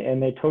seriously,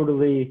 and they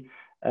totally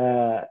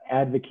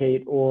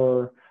advocate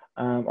or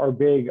are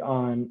big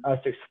on us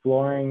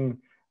exploring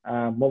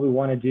what we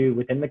want to do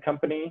within the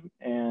company,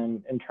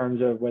 and in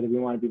terms of whether we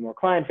want to be more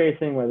client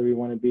facing, whether we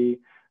want to be,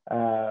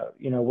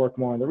 work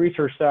more on the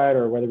research side,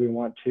 or whether we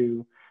want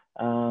to,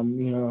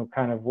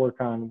 kind of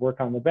work on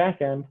the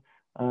back end.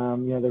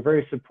 They're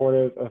very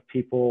supportive of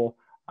people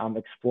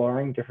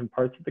exploring different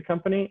parts of the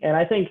company. And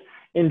I think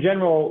in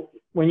general,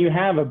 when you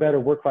have a better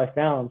work-life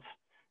balance,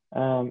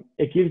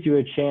 it gives you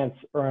a chance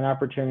or an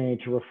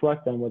opportunity to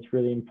reflect on what's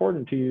really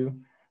important to you,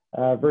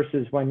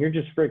 versus when you're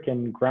just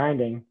freaking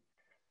grinding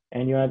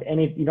and you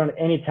don't have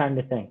any time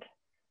to think.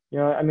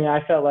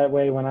 I felt that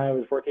way when I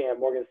was working at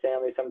Morgan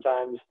Stanley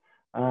sometimes,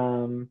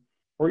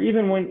 or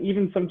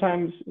even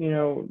sometimes,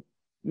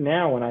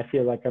 now when I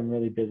feel like I'm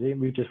really busy.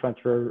 We just went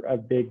through a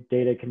big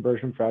data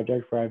conversion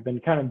project where I've been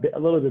kind of a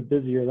little bit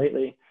busier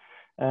lately,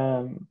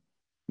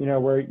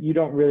 where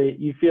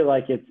you feel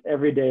like it's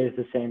every day is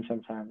the same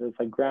sometimes. It's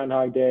like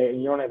Groundhog Day,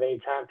 and you don't have any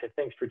time to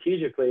think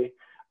strategically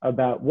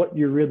about what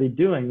you're really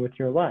doing with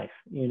your life.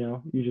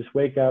 You just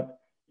wake up,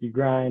 you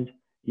grind,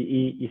 you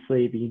eat, you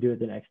sleep, and you do it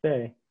the next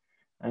day.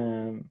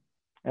 And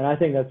I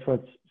think that's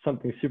what's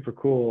something super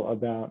cool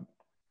about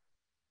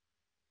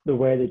the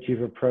way that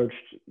you've approached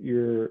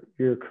your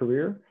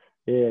career.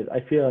 Is I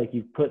feel like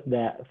you've put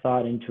that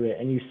thought into it,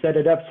 and you set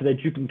it up so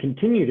that you can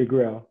continue to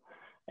grow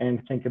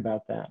and think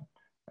about that.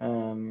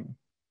 And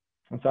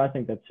so I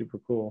think that's super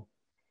cool.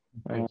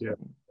 Thank you.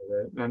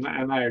 And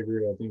I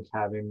agree. I think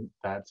having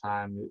that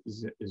time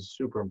is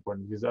super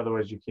important, because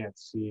otherwise you can't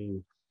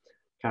see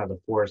kind of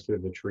the forest through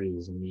the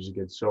trees, and you just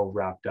get so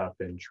wrapped up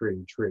in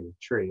tree,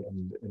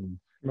 and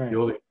Right. the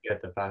older you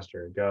get, the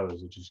faster it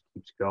goes. It just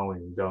keeps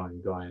going.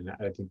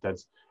 I think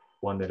that's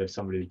one that if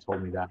somebody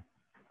told me that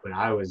when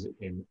I was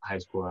in high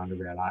school or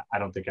undergrad, I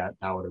don't think that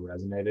would have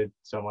resonated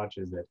so much,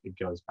 is that it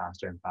goes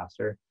faster and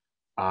faster.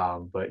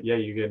 But yeah,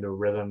 you get into a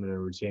rhythm and a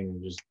routine,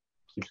 and it just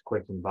keeps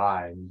clicking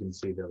by, and you can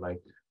see that like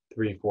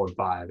 3, 4,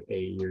 5,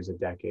 8 years, a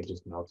decade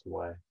just melts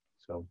away.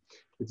 So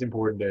it's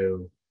important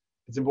to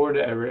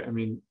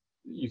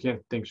you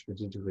can't think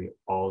strategically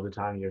all the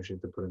time. You actually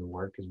have to put in the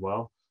work as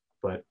well.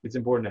 But it's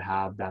important to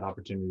have that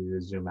opportunity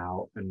to zoom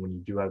out. And when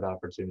you do have the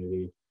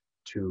opportunity,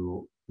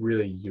 to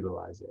really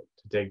utilize it,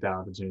 to take that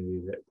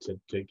opportunity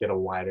to get a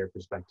wider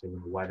perspective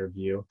and a wider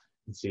view,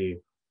 and see,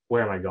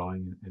 where am I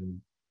going, and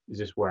is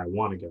this where I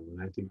want to go?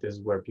 And I think this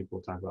is where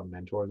people talk about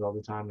mentors all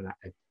the time. And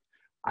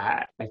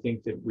I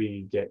think that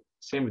we get,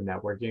 same with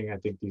networking, I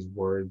think these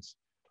words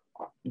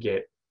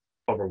get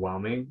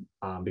overwhelming,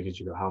 because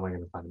you go, how am I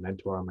going to find a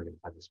mentor? How am I going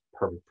to find this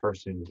perfect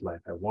person whose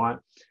life I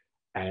want?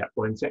 And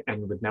with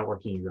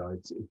networking, you go,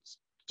 it's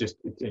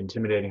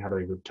intimidating. How do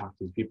I go talk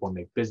to these people and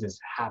make business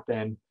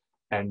happen?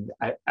 And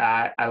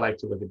I like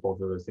to look at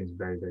both of those things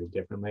very, very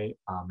differently,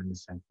 in the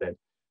sense that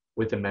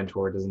with a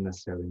mentor, it doesn't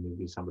necessarily need to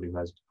be somebody who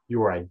has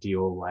your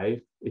ideal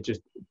life. It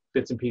just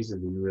bits and pieces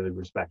that you really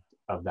respect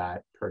of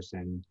that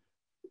person,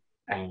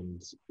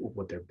 and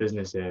what their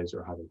business is,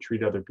 or how they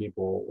treat other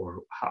people, or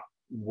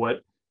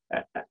what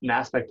an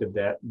aspect of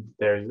their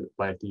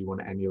life that you want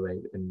to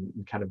emulate, and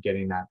kind of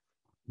getting that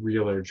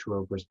realer,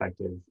 truer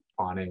perspective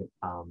on it.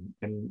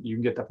 And you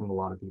can get that from a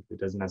lot of people.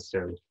 It doesn't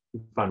necessarily,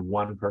 you find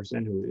one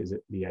person who is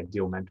the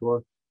ideal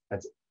mentor.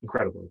 That's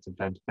incredible. It's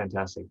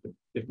fantastic. But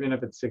even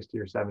if it's 60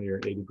 or 70 or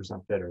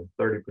 80% fit, or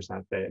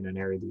 30% fit in an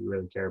area that you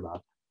really care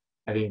about,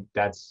 I think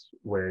that's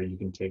where you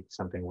can take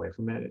something away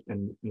from it.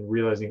 And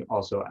realizing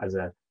also, as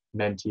a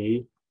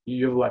mentee,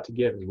 you have a lot to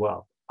give as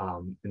well,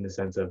 in the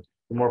sense of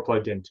you're more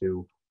plugged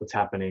into what's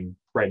happening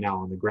right now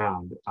on the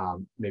ground,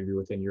 maybe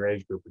within your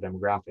age group or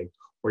demographic,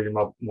 or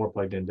you're more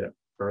plugged into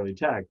early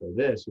tech, or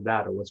this or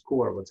that, or what's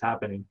cool, or what's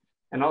happening.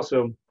 And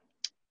also,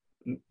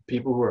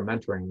 people who are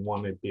mentoring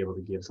want to be able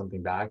to give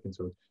something back, and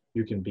so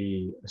you can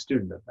be a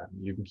student of them.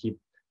 You can keep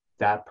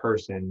that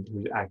person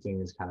who's acting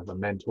as kind of a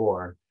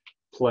mentor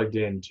plugged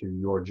into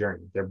your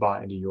journey. They're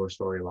bought into your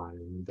storyline,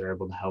 and they're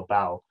able to help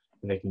out,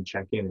 and they can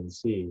check in and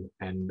see,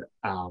 and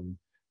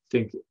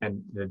think,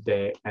 and that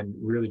they and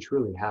really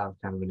truly have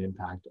kind of an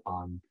impact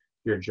on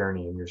your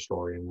journey and your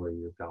story and where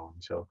you're going.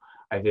 So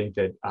I think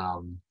that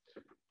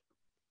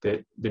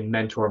that the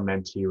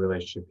mentor-mentee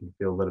relationship can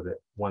feel a little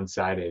bit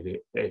one-sided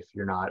if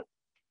you're not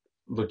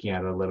looking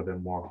at it a little bit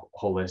more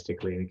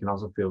holistically, and it can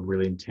also feel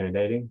really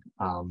intimidating.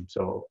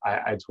 So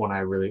it's one I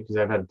really, because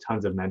I've had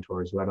tons of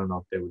mentors who I don't know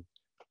if they would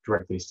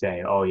directly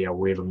say, oh yeah,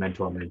 we have a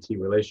mentor-mentee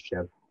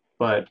relationship,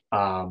 but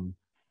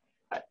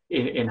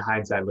in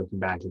hindsight, looking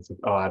back, it's like,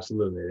 oh,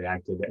 absolutely, they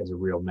acted as a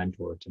real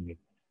mentor to me.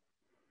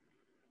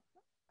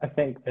 I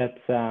think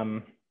that's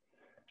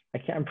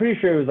I'm pretty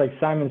sure it was like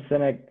Simon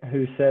Sinek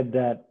who said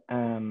that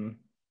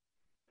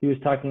he was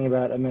talking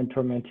about a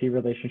mentor-mentee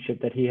relationship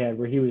that he had,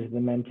 where he was the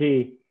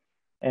mentee,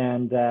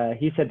 and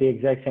he said the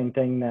exact same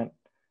thing, that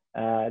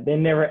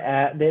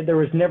there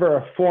was never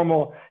a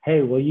formal,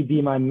 hey, will you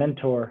be my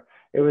mentor?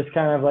 It was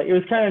kind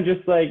of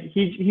just like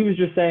he was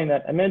just saying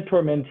that a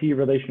mentor-mentee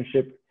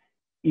relationship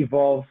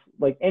evolves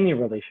like any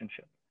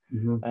relationship.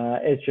 Mm-hmm.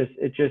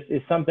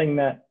 It's something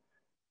that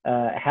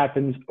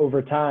happens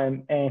over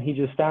time. And he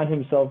just found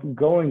himself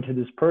going to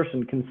this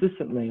person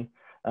consistently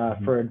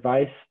for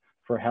advice,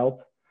 for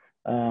help,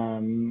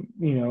 for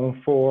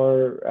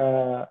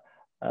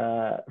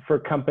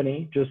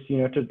company, just,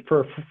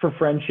 for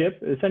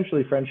friendship,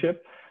 essentially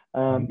friendship,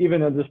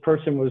 even though this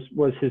person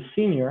was his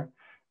senior.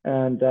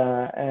 And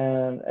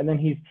then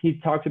he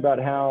talked about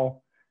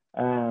how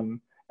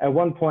at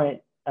one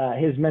point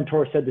his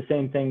mentor said the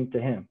same thing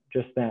to him,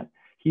 just that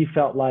he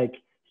felt like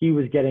he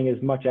was getting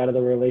as much out of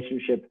the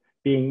relationship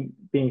being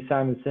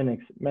Simon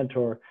Sinek's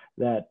mentor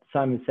that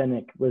Simon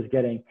Sinek was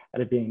getting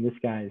out of being this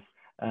guy's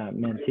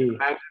mentee.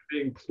 Imagine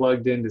being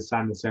plugged into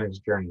Simon Sinek's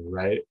journey,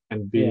 right?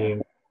 And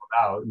being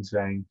out and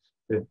saying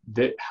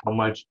that how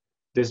much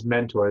this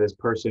mentor, this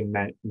person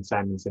meant in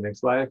Simon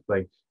Sinek's life,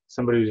 like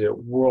somebody who's a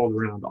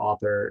world-renowned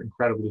author,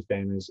 incredibly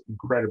famous,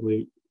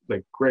 incredibly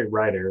like great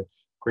writer,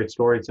 great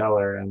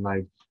storyteller, and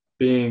like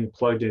being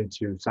plugged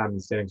into Simon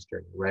Sinek's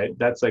journey, right?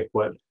 That's like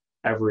what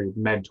every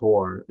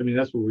mentor, I mean,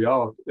 that's what we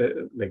all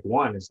like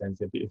want in a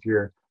sense. If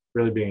you're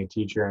really being a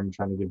teacher and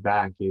trying to give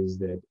back, is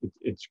that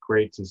it's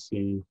great to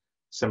see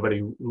somebody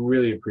who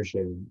really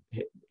appreciated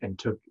and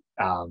took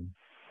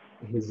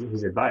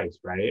his advice,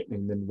 right?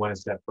 And then went a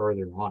step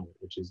further on it,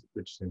 which is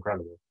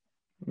incredible.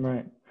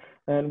 Right.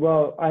 And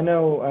well, I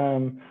know,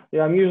 I'm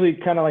usually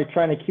kind of like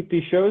trying to keep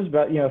these shows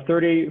about,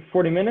 30,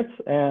 40 minutes.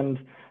 And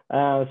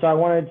so I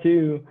wanted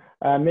to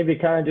maybe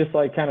kind of just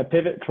like kind of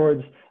pivot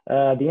towards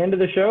the end of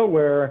the show,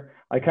 where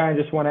I kind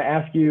of just want to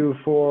ask you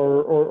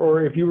for,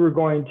 or if you were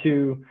going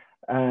to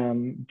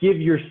give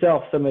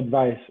yourself some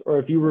advice, or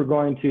if you were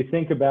going to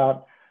think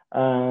about,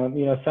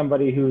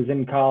 somebody who's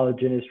in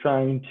college and is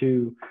trying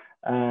to,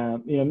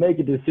 make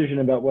a decision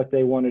about what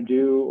they want to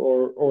do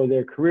or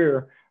their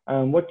career.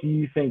 What do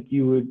you think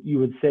you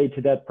would say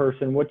to that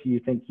person? What do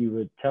you think you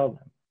would tell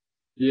them?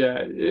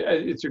 Yeah,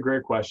 it's a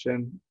great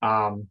question.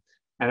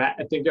 And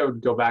I think I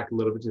would go back a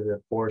little bit to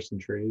the forest and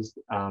trees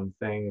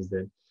thing, is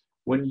that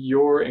when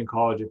you're in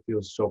college, it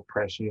feels so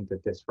prescient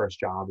that this first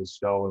job is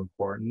so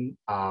important,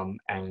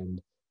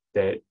 and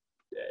that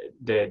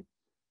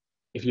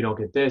if you don't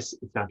get this,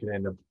 it's not going to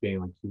end up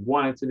being like you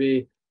want it to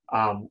be.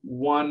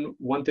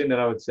 One thing that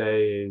I would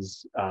say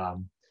is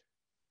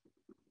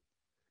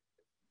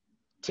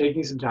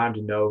taking some time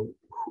to know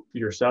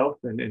yourself,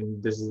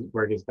 and this is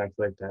where it gets back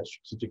to like that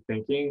strategic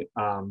thinking.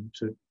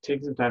 So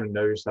taking some time to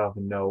know yourself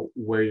and know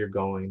where you're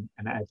going,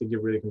 and I think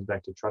it really comes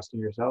back to trusting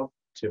yourself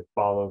to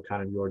follow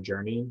kind of your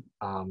journey,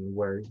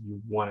 where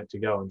you want it to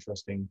go, and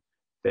trusting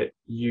that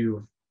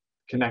you've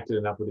connected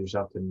enough with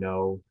yourself to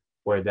know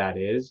where that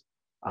is.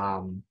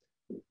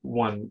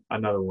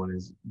 Another one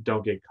is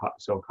don't get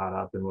so caught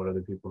up in what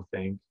other people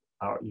think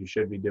you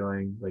should be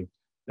doing. Like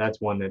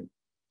that's one that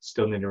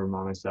still need to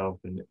remind myself,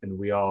 and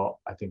we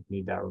all, I think,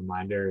 need that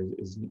reminder,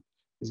 is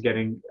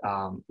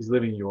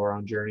living your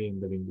own journey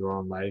and living your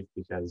own life,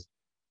 because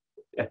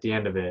at the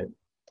end of it,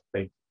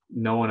 like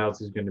no one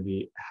else is going to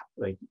be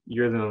like,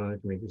 you're the one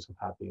that can make yourself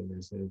happy in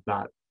this, and it's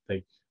not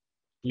like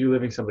you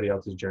living somebody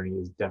else's journey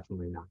is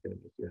definitely not going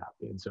to make you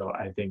happy. And so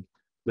I think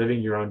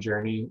living your own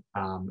journey,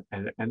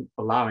 and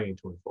allowing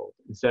it to unfold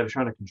instead of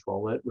trying to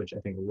control it, which I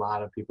think a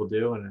lot of people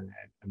do. And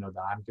I know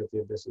that I'm guilty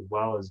of this as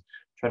well, is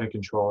trying to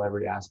control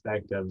every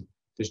aspect of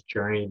this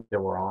journey that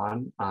we're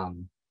on.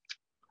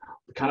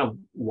 Kind of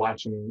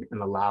watching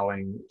and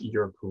allowing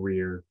your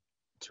career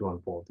to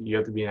unfold. You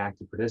have to be an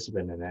active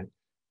participant in it,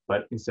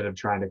 but instead of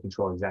trying to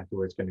control exactly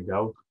where it's going to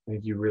go, I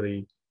think you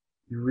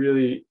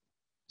really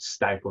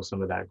stifle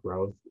some of that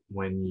growth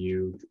when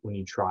you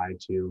try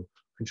to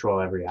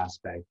control every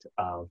aspect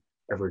of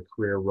every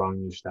career rung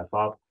you step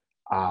up.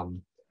 I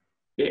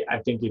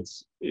think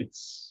it's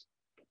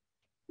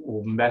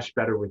will mesh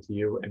better with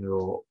you, and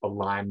it'll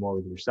align more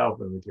with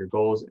yourself and with your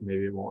goals, and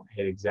maybe it won't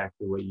hit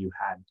exactly what you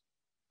had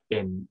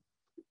in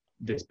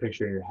this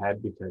picture in your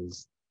head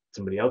because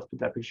somebody else put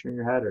that picture in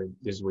your head, or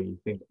this is what you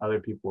think other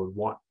people would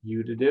want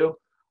you to do,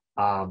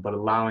 but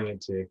allowing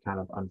it to kind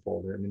of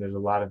unfold. I mean, there's a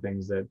lot of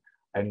things that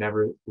I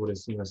never would have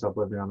seen myself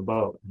living on a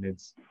boat, and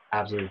it's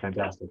absolutely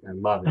fantastic. I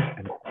love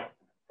it.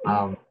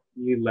 And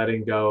me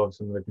letting go of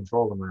some of the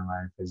control in my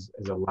life has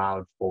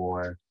allowed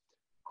for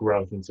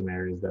growth in some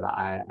areas that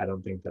I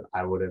don't think that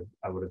I would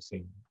have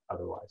seen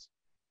otherwise.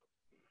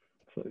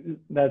 So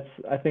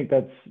I think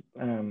that's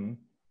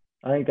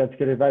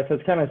good advice.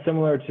 That's kind of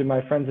similar to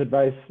my friend's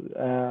advice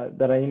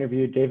that I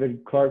interviewed,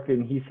 David Clark,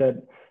 and he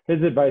said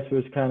his advice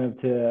was kind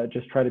of to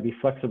just try to be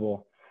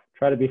flexible.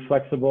 Try to be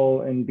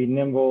flexible and be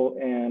nimble,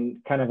 and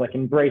kind of like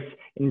embrace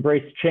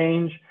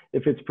change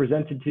if it's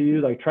presented to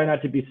you. Like try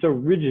not to be so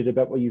rigid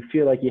about what you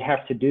feel like you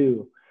have to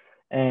do,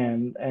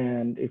 and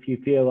if you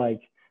feel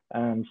like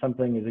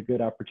something is a good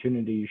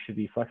opportunity, you should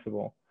be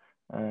flexible.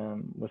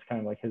 Was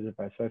kind of like his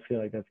advice. So I feel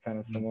like that's kind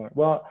of similar.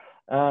 Well,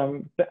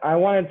 I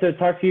wanted to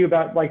talk to you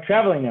about like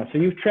traveling now. So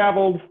you've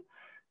traveled.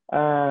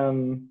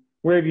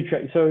 Where have you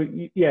traveled? So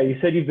you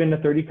said you've been to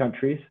 30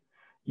 countries.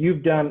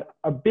 You've done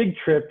a big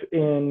trip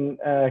in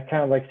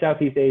kind of like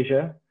Southeast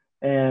Asia,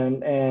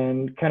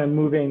 and kind of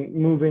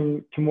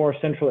moving to more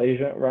Central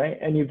Asia, right?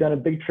 And you've done a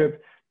big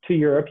trip to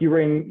Europe. You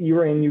were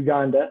in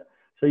Uganda,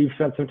 so you've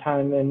spent some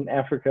time in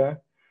Africa.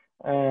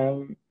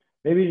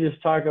 Maybe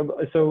just talk a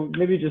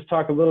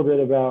little bit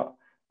about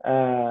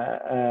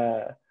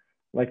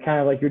like kind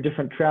of like your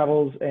different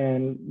travels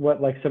and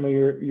what like some of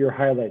your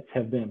highlights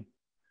have been.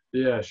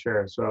 Yeah,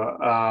 sure. So,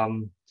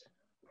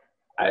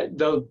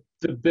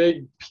 the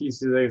big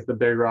pieces, I guess, the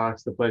big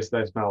rocks, the place that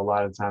I spent a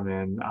lot of time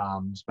in.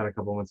 Spent a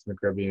couple months in the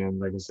Caribbean.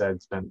 Like I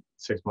said, spent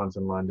 6 months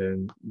in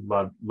London.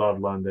 Love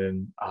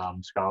London.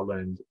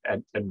 Scotland.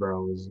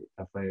 Edinburgh was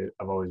definitely.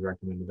 I've always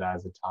recommended that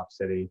as a top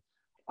city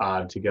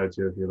to go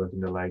to if you're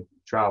looking to like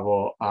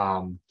travel.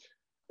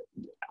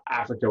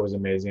 Africa was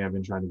amazing. I've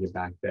been trying to get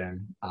back there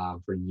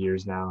for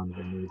years now,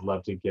 and we'd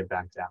love to get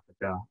back to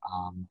Africa.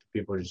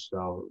 People are just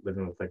so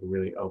living with like a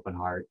really open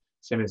heart.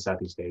 Same in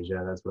Southeast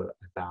Asia. That's what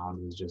I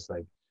found was just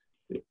like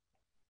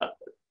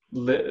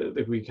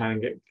if we kind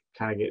of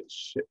get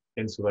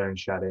insular and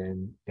shut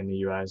in the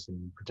U.S.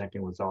 and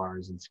protecting what's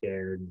ours and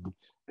scared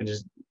and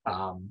just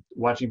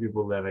watching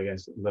people live, I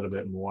guess, a little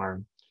bit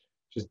more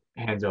just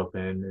hands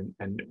open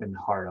and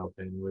heart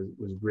open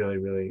was really,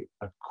 really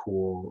a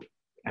cool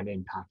and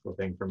impactful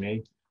thing for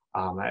me.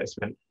 I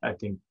spent, I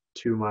think,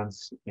 2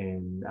 months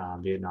in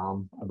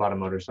Vietnam. I bought a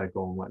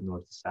motorcycle and went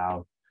north to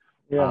south.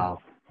 Yeah.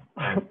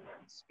 And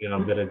a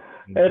bit of.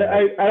 And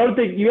I don't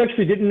think you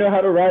actually didn't know how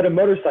to ride a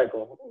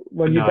motorcycle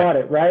when you bought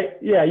it, right?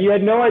 Yeah, you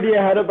had no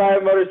idea how to ride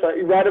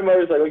a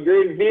motorcycle.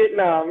 You're in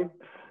Vietnam,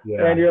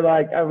 and you're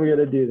like, I'm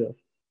gonna do this.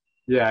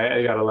 Yeah,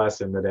 I got a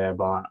lesson the day I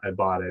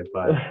bought it,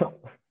 but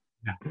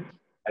yeah.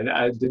 And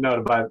I didn't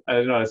know how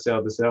to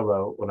sail the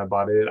sailboat when I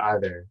bought it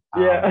either.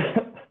 Yeah.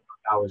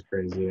 That was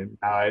crazy. And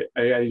I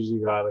usually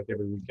go out like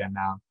every weekend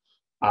now.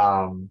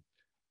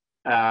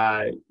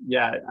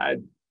 Yeah,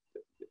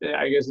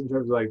 I guess in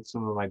terms of like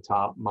some of my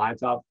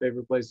top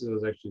favorite places, I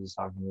was actually just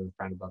talking with a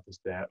friend about this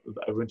day.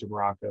 I went to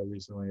Morocco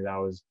recently. That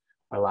was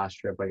my last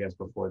trip, I guess,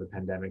 before the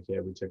pandemic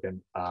hit.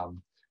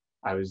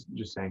 I was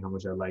just saying how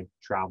much I like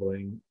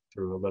traveling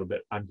through a little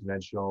bit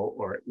unconventional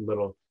or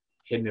little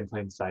hidden in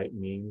plain sight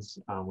means.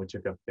 We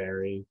took a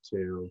ferry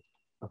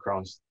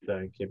across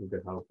the Cape of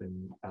Good Hope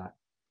and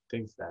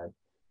things that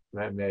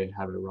I may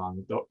have it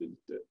wrong,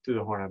 through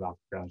the Horn of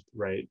Africa,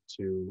 right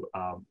to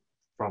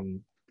from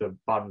the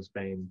bottom of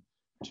Spain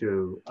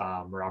to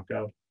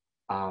Morocco,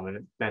 and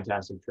a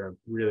fantastic trip.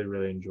 Really,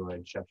 really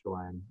enjoyed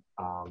Chefchaouen.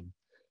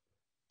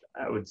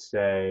 I would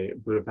say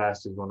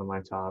Budapest is one of my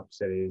top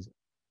cities.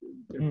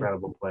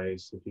 Incredible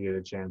place if you get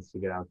a chance to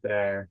get out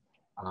there.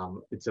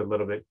 It's a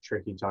little bit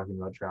tricky talking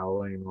about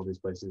traveling and all these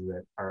places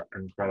that are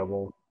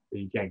incredible that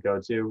you can't go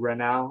to right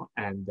now,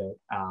 and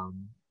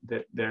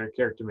that their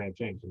character may have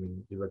changed. I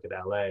mean, you look at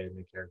LA and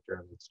the character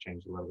of it's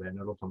changed a little bit, and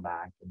it'll come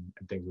back,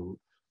 and things will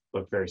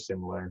look very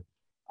similar.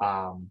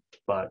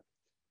 But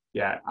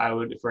yeah, I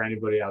would, for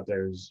anybody out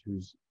there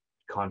who's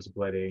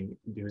contemplating,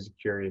 who's a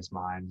curious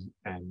mind,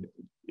 and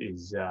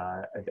is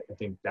I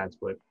think that's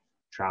what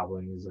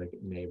traveling is like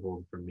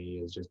enabled for me,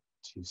 is just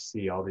to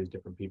see all these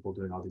different people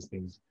doing all these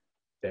things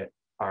that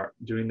are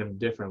doing them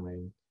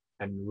differently,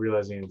 and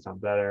realizing it's not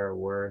better or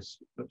worse.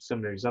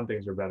 Some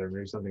things are better,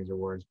 maybe some things are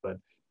worse, but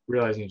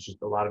realizing it's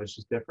just a lot of it's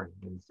just different,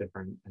 and it's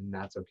different, and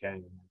that's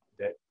okay.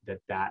 And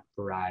that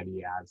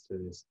variety adds to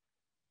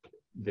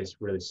this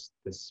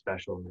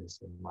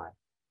specialness in life.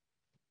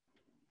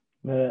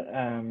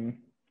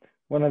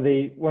 One of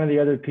the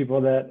other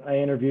people that I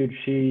interviewed,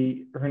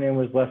 her name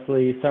was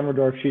Leslie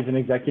Summerdorf. She's an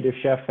executive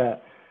chef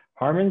at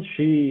Harmon's.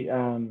 She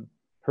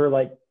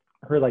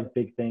her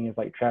big thing is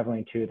like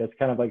traveling too. That's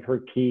kind of like her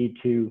key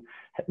to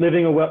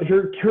living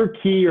her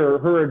key or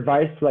her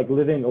advice to like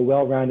living a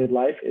well-rounded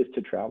life is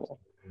to travel.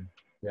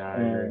 Yeah,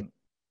 I agree.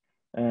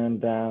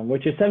 And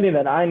which is something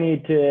that I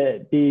need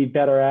to be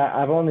better at.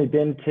 I've only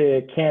been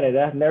to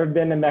Canada, never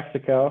been to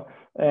Mexico,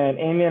 and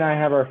Amy and I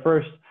have our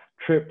first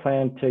trip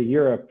planned to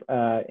Europe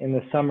in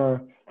the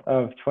summer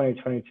of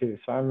 2022.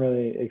 So I'm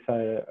really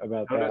excited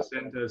about that. Dos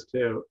Santos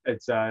too.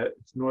 It's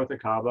north of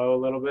Cabo a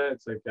little bit.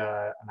 It's like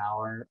an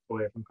hour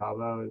away from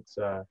Cabo. It's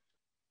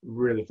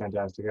really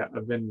fantastic.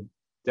 I've been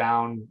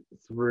down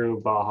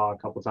through Baja a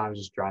couple times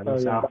just driving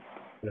south.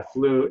 I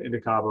flew into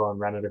Cabo and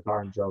rented a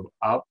car and drove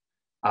up.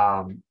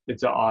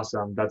 It's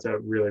awesome. That's a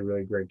really,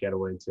 really great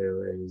getaway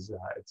too.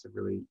 It's a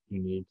really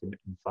unique and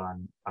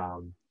fun.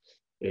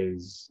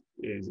 Is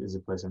a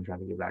place I'm trying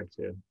to get back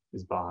to.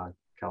 Is Baja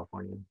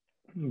California.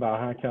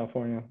 Baja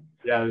California.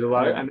 Yeah, there's a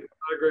lot of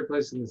great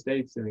places in the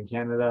States and in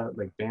Canada,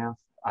 like Banff.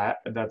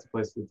 That's a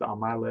place that's on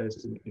my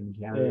list in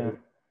Canada.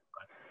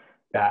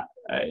 Yeah.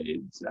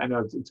 I know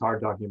it's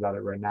hard talking about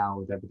it right now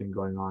with everything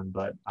going on,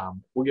 but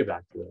we'll get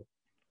back to it.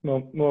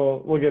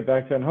 We'll get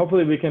back to it, and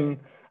hopefully we can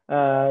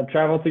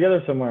travel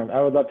together somewhere.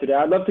 I would love to do.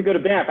 I'd love to go to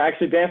Banff.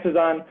 Actually, Banff is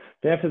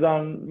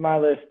on my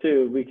list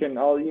too.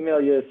 I'll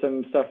email you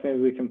some stuff. Maybe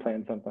we can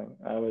plan something.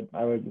 I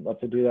would love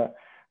to do that.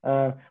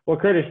 Well,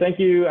 Curtis, thank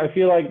you. I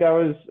feel like that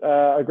was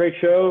a great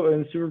show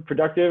and super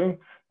productive.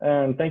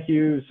 And thank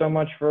you so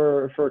much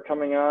for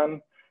coming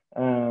on.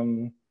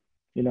 I'll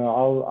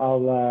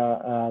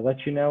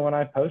let you know when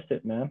I post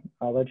it, man.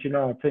 I'll let you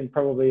know. I think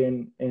probably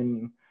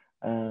in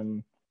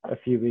a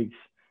few weeks.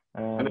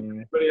 And if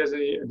anybody has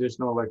any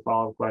additional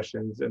follow-up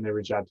questions and they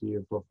reach out to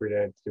you, feel free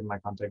to give my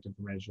contact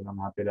information. I'm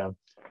happy to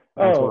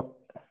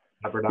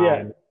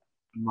yeah.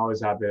 I'm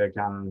always happy to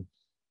kind of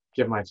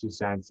give my 2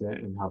 cents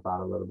and help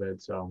out a little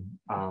bit. So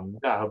I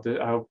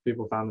hope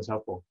people found this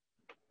helpful.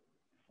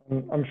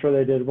 I'm sure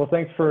they did. Well,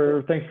 thanks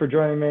for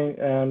joining me,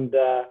 and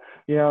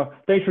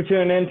thanks for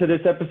tuning in to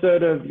this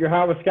episode of Your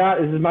Hot with Scott.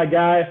 This is my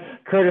guy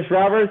Curtis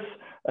Roberts,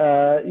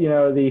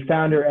 the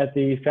founder at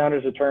the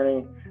Founders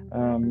Attorney.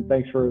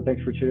 Thanks for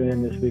tuning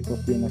in this week. We'll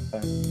see you next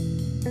time.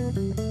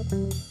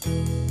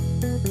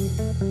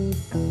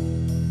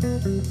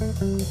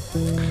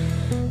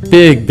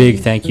 Big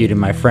thank you to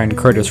my friend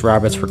Curtis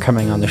Roberts for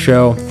coming on the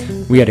show.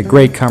 We had a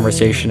great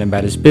conversation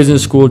about his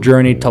business school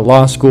journey to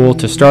law school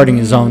to starting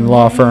his own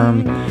law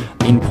firm,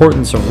 the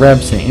importance of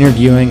reps and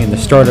interviewing in the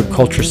startup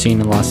culture scene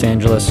in Los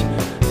Angeles.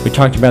 We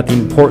talked about the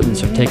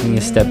importance of taking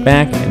a step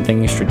back and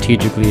thinking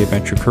strategically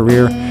about your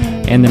career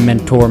and the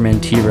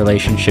mentor-mentee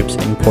relationship's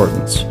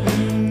importance.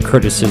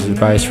 Curtis's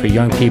advice for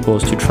young people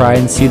is to try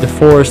and see the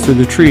forest through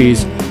the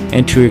trees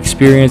and to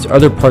experience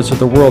other parts of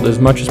the world as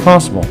much as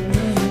possible.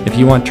 If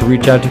you want to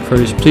reach out to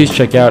Curtis, please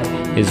check out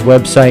his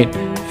website,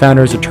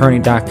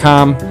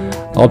 foundersattorney.com.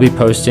 I'll be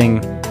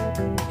posting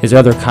his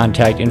other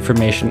contact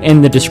information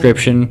in the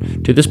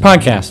description to this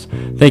podcast.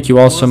 Thank you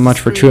all so much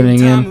for tuning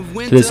in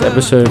to this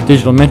episode of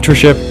Digital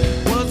Mentorship.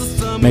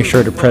 Make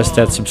sure to press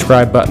that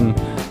subscribe button,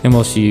 and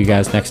we'll see you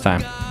guys next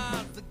time.